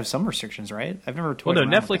Netflix must have some restrictions, right? I've never. Well, no,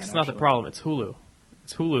 Netflix is not the problem. It's Hulu.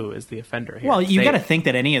 Hulu is the offender here. Well, you got to think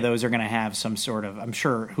that any of those are going to have some sort of. I'm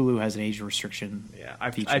sure Hulu has an age restriction. Yeah,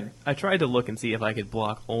 I tried to look and see if I could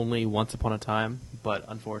block only Once Upon a Time, but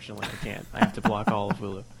unfortunately I can't. I have to block all of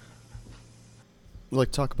Hulu. We'd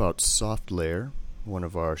like to talk about SoftLayer, one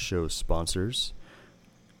of our show's sponsors.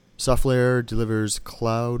 SoftLayer delivers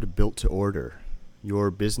cloud built to order.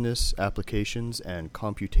 Your business, applications, and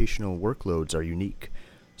computational workloads are unique,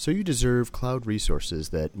 so you deserve cloud resources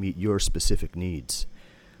that meet your specific needs.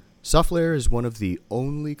 SoftLayer is one of the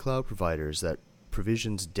only cloud providers that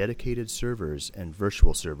provisions dedicated servers and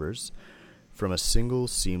virtual servers from a single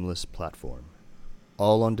seamless platform.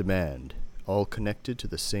 All on demand, all connected to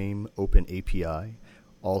the same open API,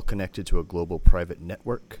 all connected to a global private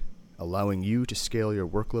network, allowing you to scale your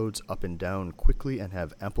workloads up and down quickly and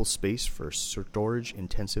have ample space for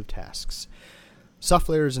storage-intensive tasks.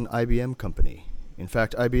 SoftLayer is an IBM company. In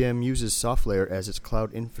fact, IBM uses SoftLayer as its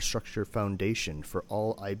cloud infrastructure foundation for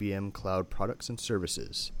all IBM cloud products and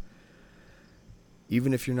services.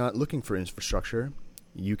 Even if you're not looking for infrastructure,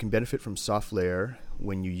 you can benefit from SoftLayer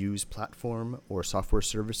when you use platform or software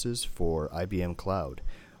services for IBM Cloud.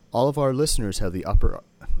 All of our listeners have the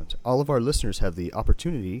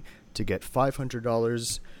opportunity to get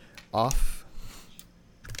 $500 off.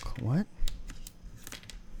 What?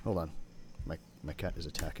 Hold on. My cat is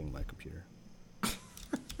attacking my computer.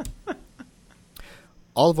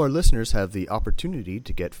 All of our listeners have the opportunity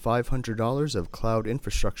to get $500 of cloud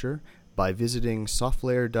infrastructure by visiting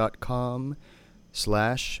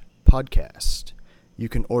softlayer.com/podcast. You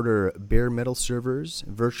can order bare metal servers,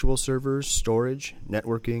 virtual servers, storage,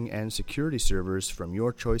 networking, and security servers from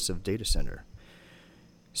your choice of data center.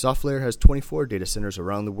 SoftLayer has 24 data centers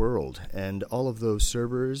around the world, and all of those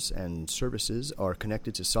servers and services are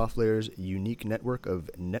connected to SoftLayer's unique network of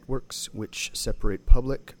networks which separate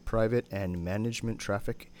public, private, and management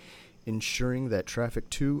traffic, ensuring that traffic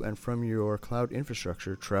to and from your cloud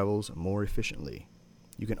infrastructure travels more efficiently.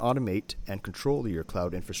 You can automate and control your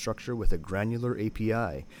cloud infrastructure with a granular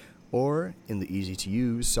API or in the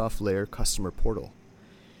easy-to-use SoftLayer customer portal.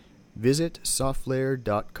 Visit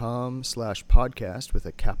softlayer.com/podcast with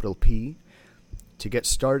a capital P to get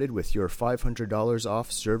started with your $500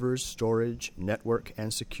 off servers, storage, network,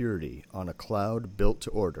 and security on a cloud built to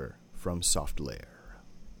order from SoftLayer.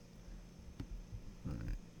 All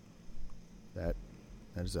right. That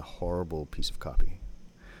is a horrible piece of copy.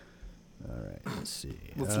 All right, let's see.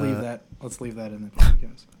 Let's leave that. Let's leave that in the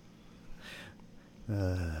podcast.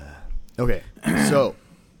 Okay,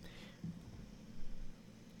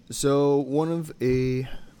 so one of the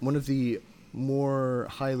more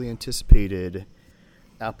highly anticipated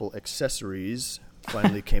Apple accessories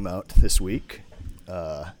finally came out this week.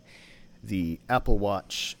 The Apple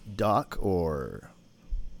Watch dock, or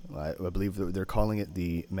I believe they're calling it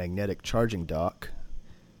the magnetic charging dock,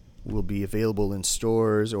 will be available in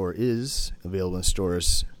stores, or is available in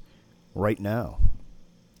stores right now.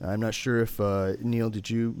 I'm not sure if Neil, did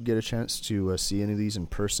you get a chance to see any of these in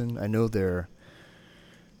person? I know they're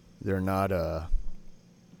not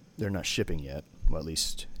shipping yet. Well, at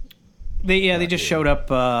least they just showed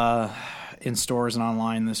up in stores and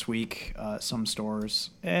online this week. Some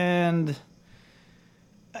stores, and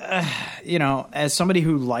as somebody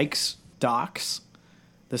who likes docks,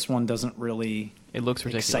 this one doesn't really. It looks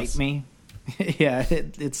ridiculous. Excite me. Yeah,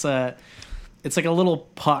 it's like a little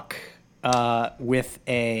puck with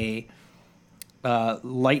a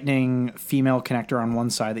lightning female connector on one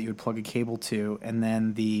side that you would plug a cable to, and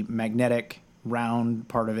then the magnetic round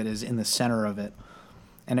part of it is in the center of it,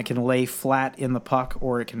 and it can lay flat in the puck,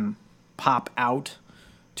 or it can pop out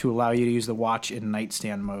to allow you to use the watch in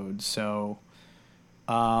nightstand mode. So,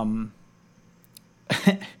 I mean,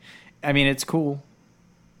 it's cool.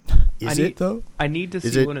 Is it though? I need to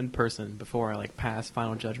see one in person before I pass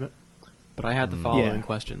final judgment. But I had the following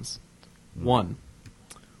questions. 1,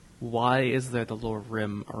 why is there the little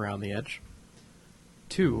rim around the edge?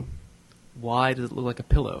 2, why does it look like a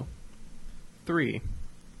pillow? 3,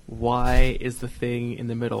 why is the thing in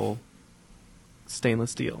the middle stainless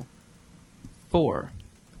steel? 4,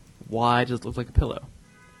 why does it look like a pillow?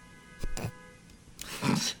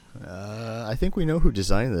 I think we know who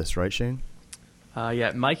designed this, right, Shane?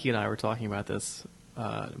 Yeah, Mikey and I were talking about this,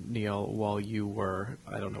 Neil, while you were,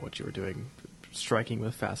 I don't know what you were doing, striking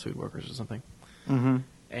with fast food workers or something. Mm-hmm.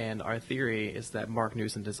 And our theory is that Mark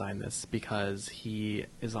Newson designed this because he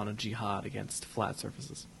is on a jihad against flat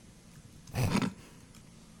surfaces.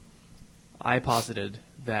 I posited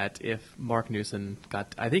that if Mark Newson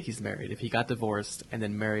I think he's married, if he got divorced and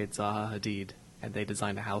then married Zaha Hadid and they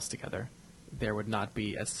designed a house together, there would not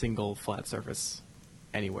be a single flat surface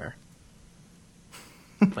anywhere.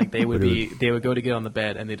 They would go to get on the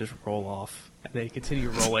bed and they just roll off, and they continue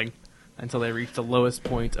rolling until they reach the lowest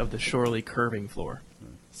point of the surely curving floor.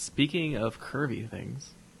 Speaking of curvy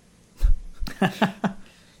things,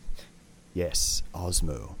 yes,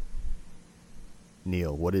 Osmo.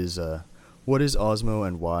 Neil, what is Osmo,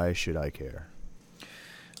 and why should I care?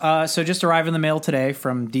 So just arrived in the mail today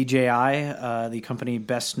from DJI, the company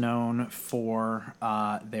best known for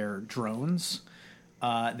their drones.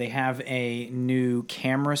 They have a new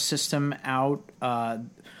camera system out.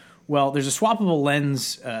 There's a swappable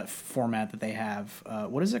lens format that they have.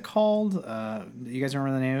 What is it called? You guys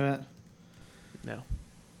remember the name of it? No.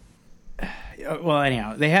 Well,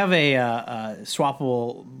 anyhow, they have a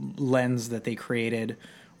swappable lens that they created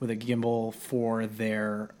with a gimbal for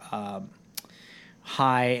their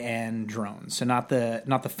high-end drones. So not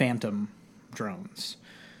the Phantom drones.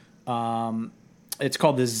 It's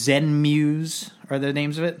called the ZenMuse, are the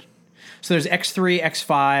names of it. So there's X3,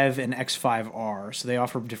 X5, and X5R. So they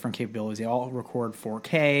offer different capabilities. They all record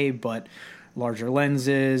 4K, but larger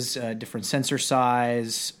lenses, different sensor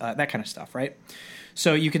size, that kind of stuff, right?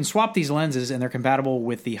 So you can swap these lenses, and they're compatible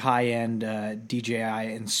with the high-end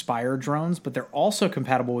DJI Inspire drones, but they're also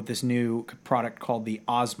compatible with this new product called the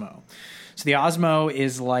Osmo. So the Osmo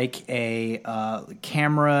is like a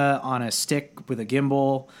camera on a stick with a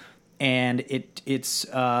gimbal, and it's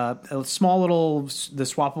a small little, the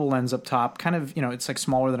swappable lens up top, kind of, it's like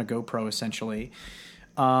smaller than a GoPro essentially.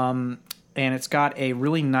 And it's got a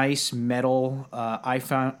really nice metal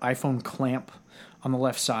iPhone clamp on the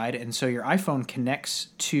left side. And so your iPhone connects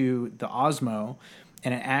to the Osmo,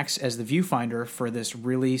 and it acts as the viewfinder for this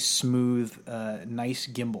really smooth, nice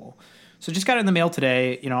gimbal. So just got it in the mail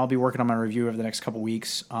today. I'll be working on my review over the next couple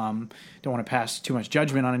weeks. Don't want to pass too much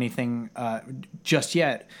judgment on anything just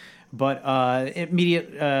yet. But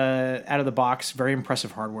immediate out of the box, very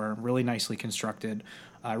impressive hardware, really nicely constructed.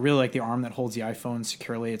 I really like the arm that holds the iPhone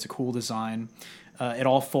securely. It's a cool design. It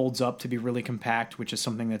all folds up to be really compact, which is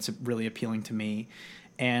something that's really appealing to me.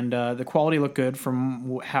 And the quality looked good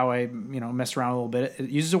from how I messed around a little bit. It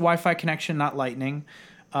uses a Wi-Fi connection, not Lightning.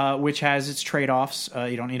 which has its trade-offs.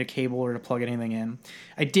 You don't need a cable or to plug anything in.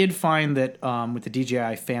 I did find that with the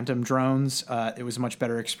DJI Phantom drones, it was a much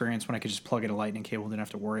better experience when I could just plug in a lightning cable, didn't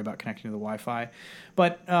have to worry about connecting to the Wi-Fi.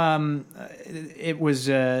 But it was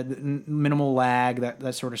minimal lag,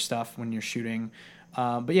 that sort of stuff when you're shooting.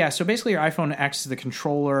 But yeah, so basically your iPhone acts as the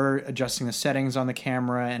controller, adjusting the settings on the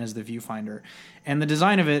camera and as the viewfinder. And the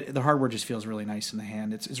design of it, the hardware just feels really nice in the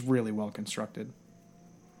hand. It's really well constructed.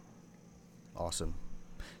 Awesome.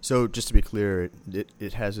 So just to be clear,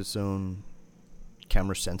 it has its own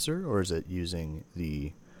camera sensor, or is it using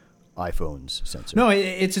the iPhone's sensor? No,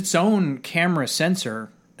 it's its own camera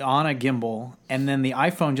sensor on a gimbal, and then the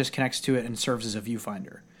iPhone just connects to it and serves as a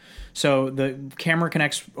viewfinder. So the camera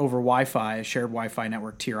connects over Wi-Fi, a shared Wi-Fi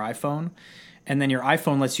network, to your iPhone, and then your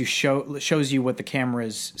iPhone lets you shows you what the camera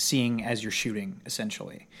is seeing as you're shooting,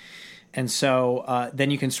 essentially. And so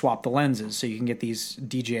then you can swap the lenses. So you can get these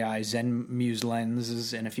DJI Zen Muse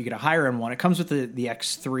lenses, and if you get a higher end one, it comes with the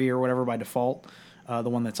X3 or whatever by default, the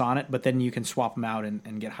one that's on it. But then you can swap them out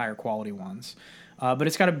and get higher quality ones. But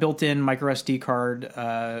it's got a built-in micro SD card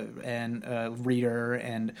and reader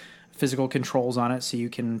and physical controls on it, so you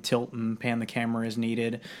can tilt and pan the camera as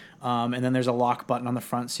needed. And then there's a lock button on the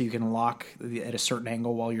front, so you can lock at a certain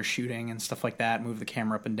angle while you're shooting and stuff like that, move the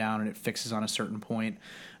camera up and down, and it fixes on a certain point.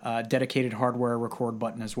 Dedicated hardware record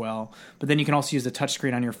button as well. But then you can also use the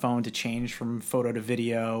touchscreen on your phone to change from photo to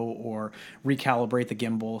video or recalibrate the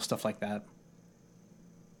gimbal, stuff like that.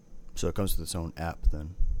 So it comes with its own app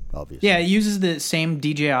then, obviously. Yeah, it uses the same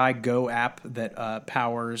DJI Go app that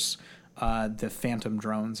powers the Phantom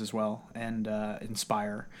drones as well, and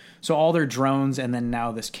Inspire. So all their drones and then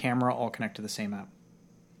now this camera all connect to the same app.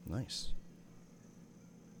 Nice.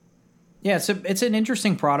 Yeah, it's an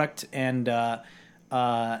interesting product, and it's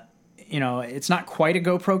not quite a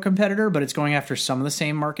GoPro competitor, but it's going after some of the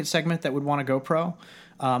same market segment that would want a GoPro.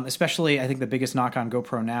 Especially, I think the biggest knock on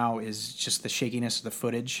GoPro now is just the shakiness of the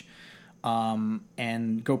footage.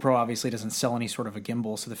 And GoPro obviously doesn't sell any sort of a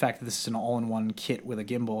gimbal, so the fact that this is an all-in-one kit with a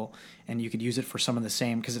gimbal, and you could use it for some of the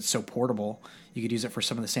same, because it's so portable, you could use it for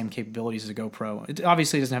some of the same capabilities as a GoPro. It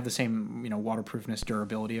obviously doesn't have the same, waterproofness,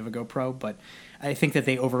 durability of a GoPro, but I think that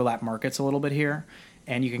they overlap markets a little bit here,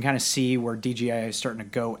 and you can kind of see where DJI is starting to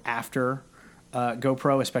go after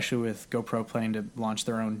GoPro, especially with GoPro planning to launch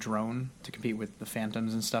their own drone to compete with the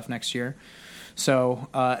Phantoms and stuff next year. So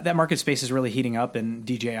that market space is really heating up, and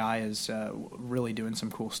DJI is really doing some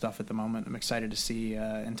cool stuff at the moment. I'm excited to see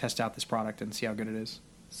and test out this product and see how good it is.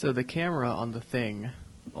 So the camera on the thing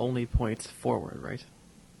only points forward, right?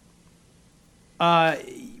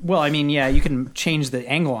 Well, I mean, yeah, you can change the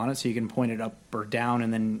angle on it, so you can point it up or down,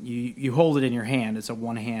 and then you hold it in your hand. It's a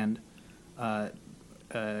one-hand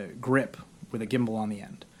grip with a gimbal on the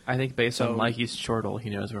end. I think based on Mikey's chortle, he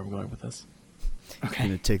knows where I'm going with this. Okay.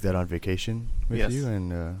 Going to take that on vacation with you?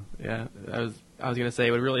 And yeah, I was going to say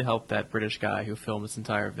it would really help that British guy who filmed this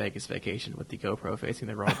entire Vegas vacation with the GoPro facing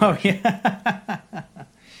the wrong direction. Oh, yeah.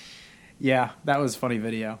 Yeah, that was a funny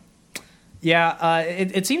video. Yeah,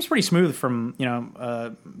 it seems pretty smooth from,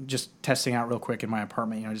 just testing out real quick in my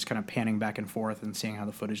apartment, just kind of panning back and forth and seeing how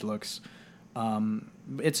the footage looks.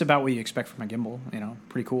 It's about what you expect from a gimbal,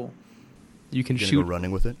 pretty cool. You can shoot. Go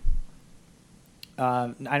running with it?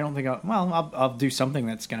 I don't think I'll do something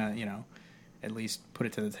that's going to, at least put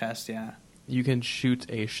it to the test, yeah. You can shoot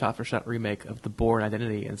a shot-for-shot remake of The Bourne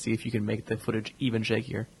Identity and see if you can make the footage even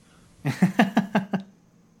shakier.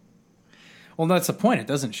 Well, that's the point. It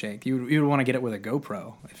doesn't shake. You would want to get it with a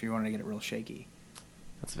GoPro if you wanted to get it real shaky.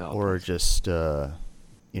 That's valid. Or just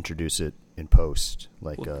introduce it in post,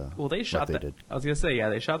 like well, they shot they that. did. I was gonna say, yeah,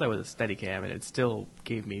 they shot that with a Steadicam, and it still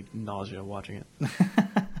gave me nausea watching it.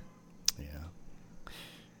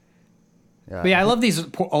 But yeah, I love these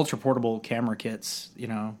ultra portable camera kits.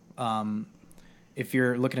 If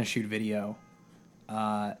you're looking to shoot video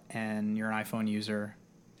and you're an iPhone user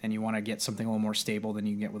and you want to get something a little more stable than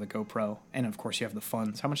you can get with a GoPro, and of course you have the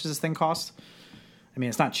funds. How much does this thing cost? I mean,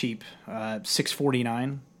 it's not cheap.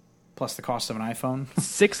 $649 plus the cost of an iPhone.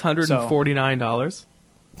 $649.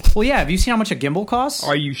 Well, yeah. Have you seen how much a gimbal costs?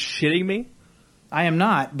 Are you shitting me? I am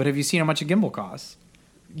not. But have you seen how much a gimbal costs?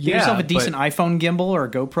 Get Yeah, yourself a decent iPhone gimbal or a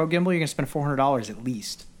GoPro gimbal, you're going to spend $400 at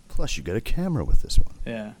least. Plus, you get a camera with this one.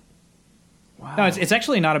 Yeah. Wow. No, it's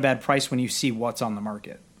actually not a bad price when you see what's on the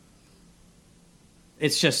market.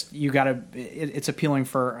 It's just it's appealing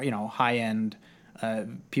for high end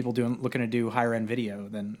people looking to do higher end video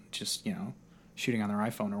than just shooting on their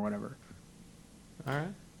iPhone or whatever. All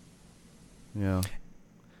right. Yeah.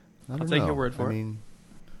 I'll take your word for it. I mean,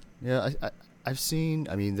 yeah, I've seen.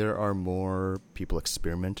 I mean, there are more people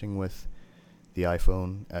experimenting with the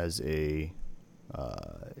iPhone as a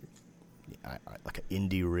like an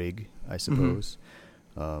indie rig, I suppose.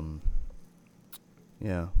 Yeah,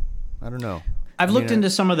 I don't know. I've looked into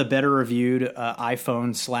some of the better reviewed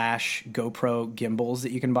iPhone / GoPro gimbals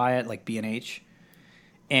that you can buy at like B&H.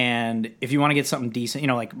 And if you want to get something decent,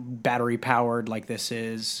 like battery powered like this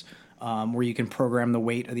is, where you can program the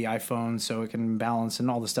weight of the iPhone so it can balance and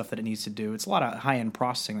all the stuff that it needs to do. It's a lot of high-end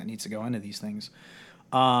processing that needs to go into these things.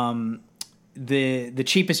 The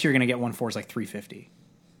cheapest you're going to get one for is like $350.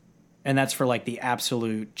 And that's for like the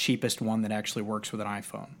absolute cheapest one that actually works with an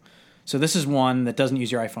iPhone. So this is one that doesn't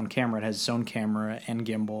use your iPhone camera. It has its own camera and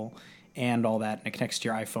gimbal and all that, and it connects to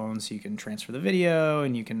your iPhone so you can transfer the video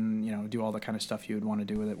and you can, do all the kind of stuff you would want to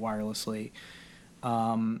do with it wirelessly.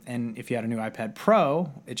 And if you had a new iPad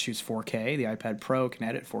Pro, it shoots 4K. The iPad Pro can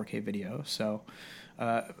edit 4K video, so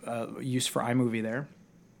use for iMovie there.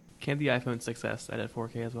 Can the iPhone 6s edit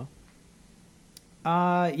 4K as well?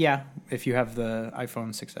 Yeah, if you have the iPhone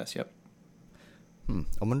 6s, yep.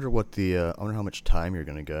 I wonder how much time you're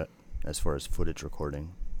going to get as far as footage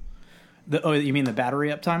recording. You mean the battery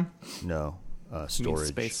uptime? No, storage.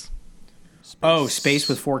 Space. Oh, space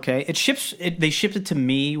with 4K. They shipped it to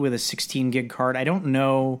me with a 16 gig card. I don't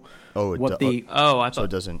know I thought so it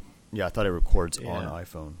doesn't. Yeah, I thought it records on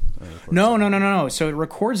iPhone. No. So it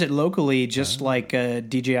records it locally, just like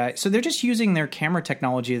DJI. So they're just using their camera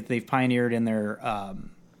technology that they've pioneered in their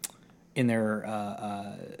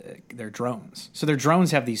drones. So their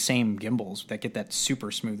drones have these same gimbals that get that super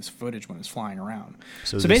smooth footage when it's flying around.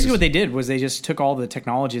 So basically what they did was they just took all the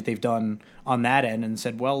technology that they've done on that end and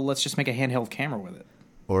said, well, let's just make a handheld camera with it.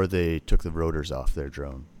 Or they took the rotors off their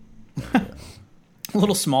drone. A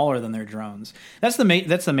little smaller than their drones. That's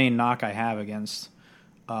the main knock I have against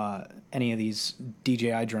any of these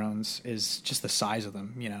DJI drones is just the size of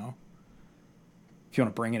them, If you want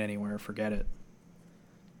to bring it anywhere, forget it.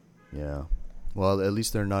 Yeah. Well, at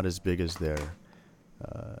least they're not as big as their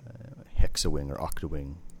Hexawing or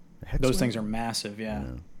Octawing. Those things are massive, yeah.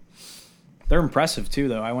 They're impressive, too,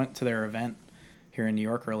 though. I went to their event here in New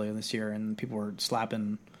York earlier this year, and people were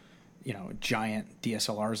slapping, giant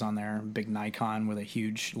DSLRs on there, big Nikon with a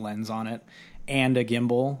huge lens on it, and a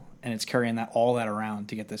gimbal, and it's carrying all that around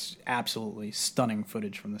to get this absolutely stunning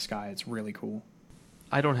footage from the sky. It's really cool.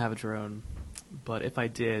 I don't have a drone. But if I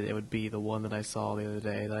did, it would be the one that I saw the other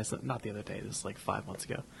day. Not the other day. This is like 5 months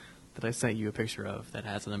ago. That I sent you a picture of that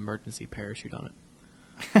has an emergency parachute on it.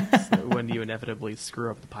 So when you inevitably screw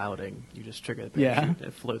up the piloting, you just trigger the parachute. Yeah.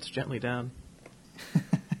 It floats gently down.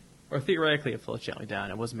 Or theoretically, it floats gently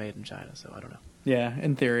down. It was made in China, so I don't know. Yeah,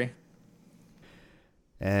 in theory.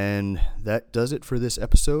 And that does it for this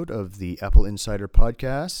episode of the Apple Insider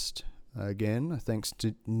Podcast. Again, thanks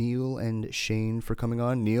to Neil and Shane for coming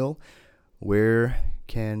on. Neil, where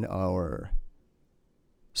can our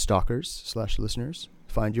stalkers / listeners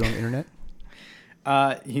find you on the internet?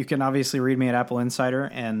 You can obviously read me at Apple Insider,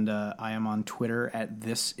 and I am on Twitter at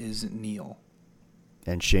ThisIsNeil.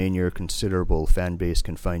 And Shane, your considerable fan base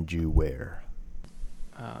can find you where?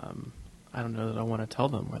 I don't know that I want to tell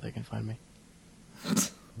them where they can find me.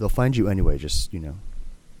 They'll find you anyway, just,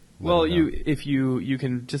 Well, you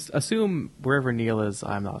can just assume wherever Neil is,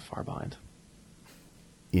 I'm not far behind.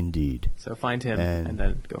 Indeed. So find him and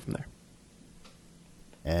then go from there.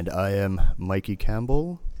 And I am Mikey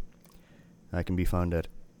Campbell. I can be found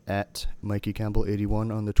at Mikey Campbell 81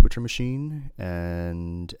 on the Twitter machine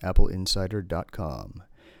and appleinsider.com.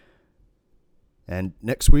 And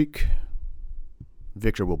next week,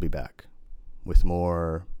 Victor will be back with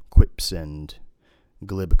more quips and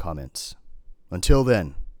glib comments. Until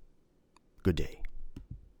then, good day.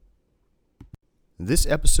 This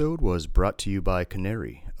episode was brought to you by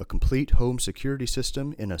Canary, a complete home security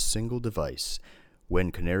system in a single device.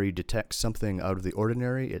 When Canary detects something out of the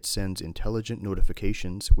ordinary, it sends intelligent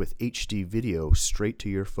notifications with HD video straight to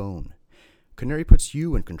your phone. Canary puts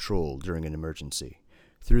you in control during an emergency.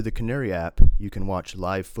 Through the Canary app, you can watch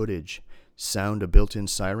live footage, sound a built-in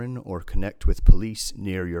siren, or connect with police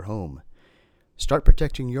near your home. Start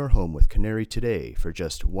protecting your home with Canary today for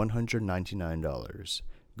just $199.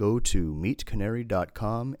 Go to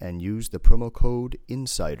meetcanary.com and use the promo code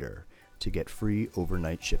INSIDER to get free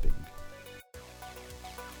overnight shipping.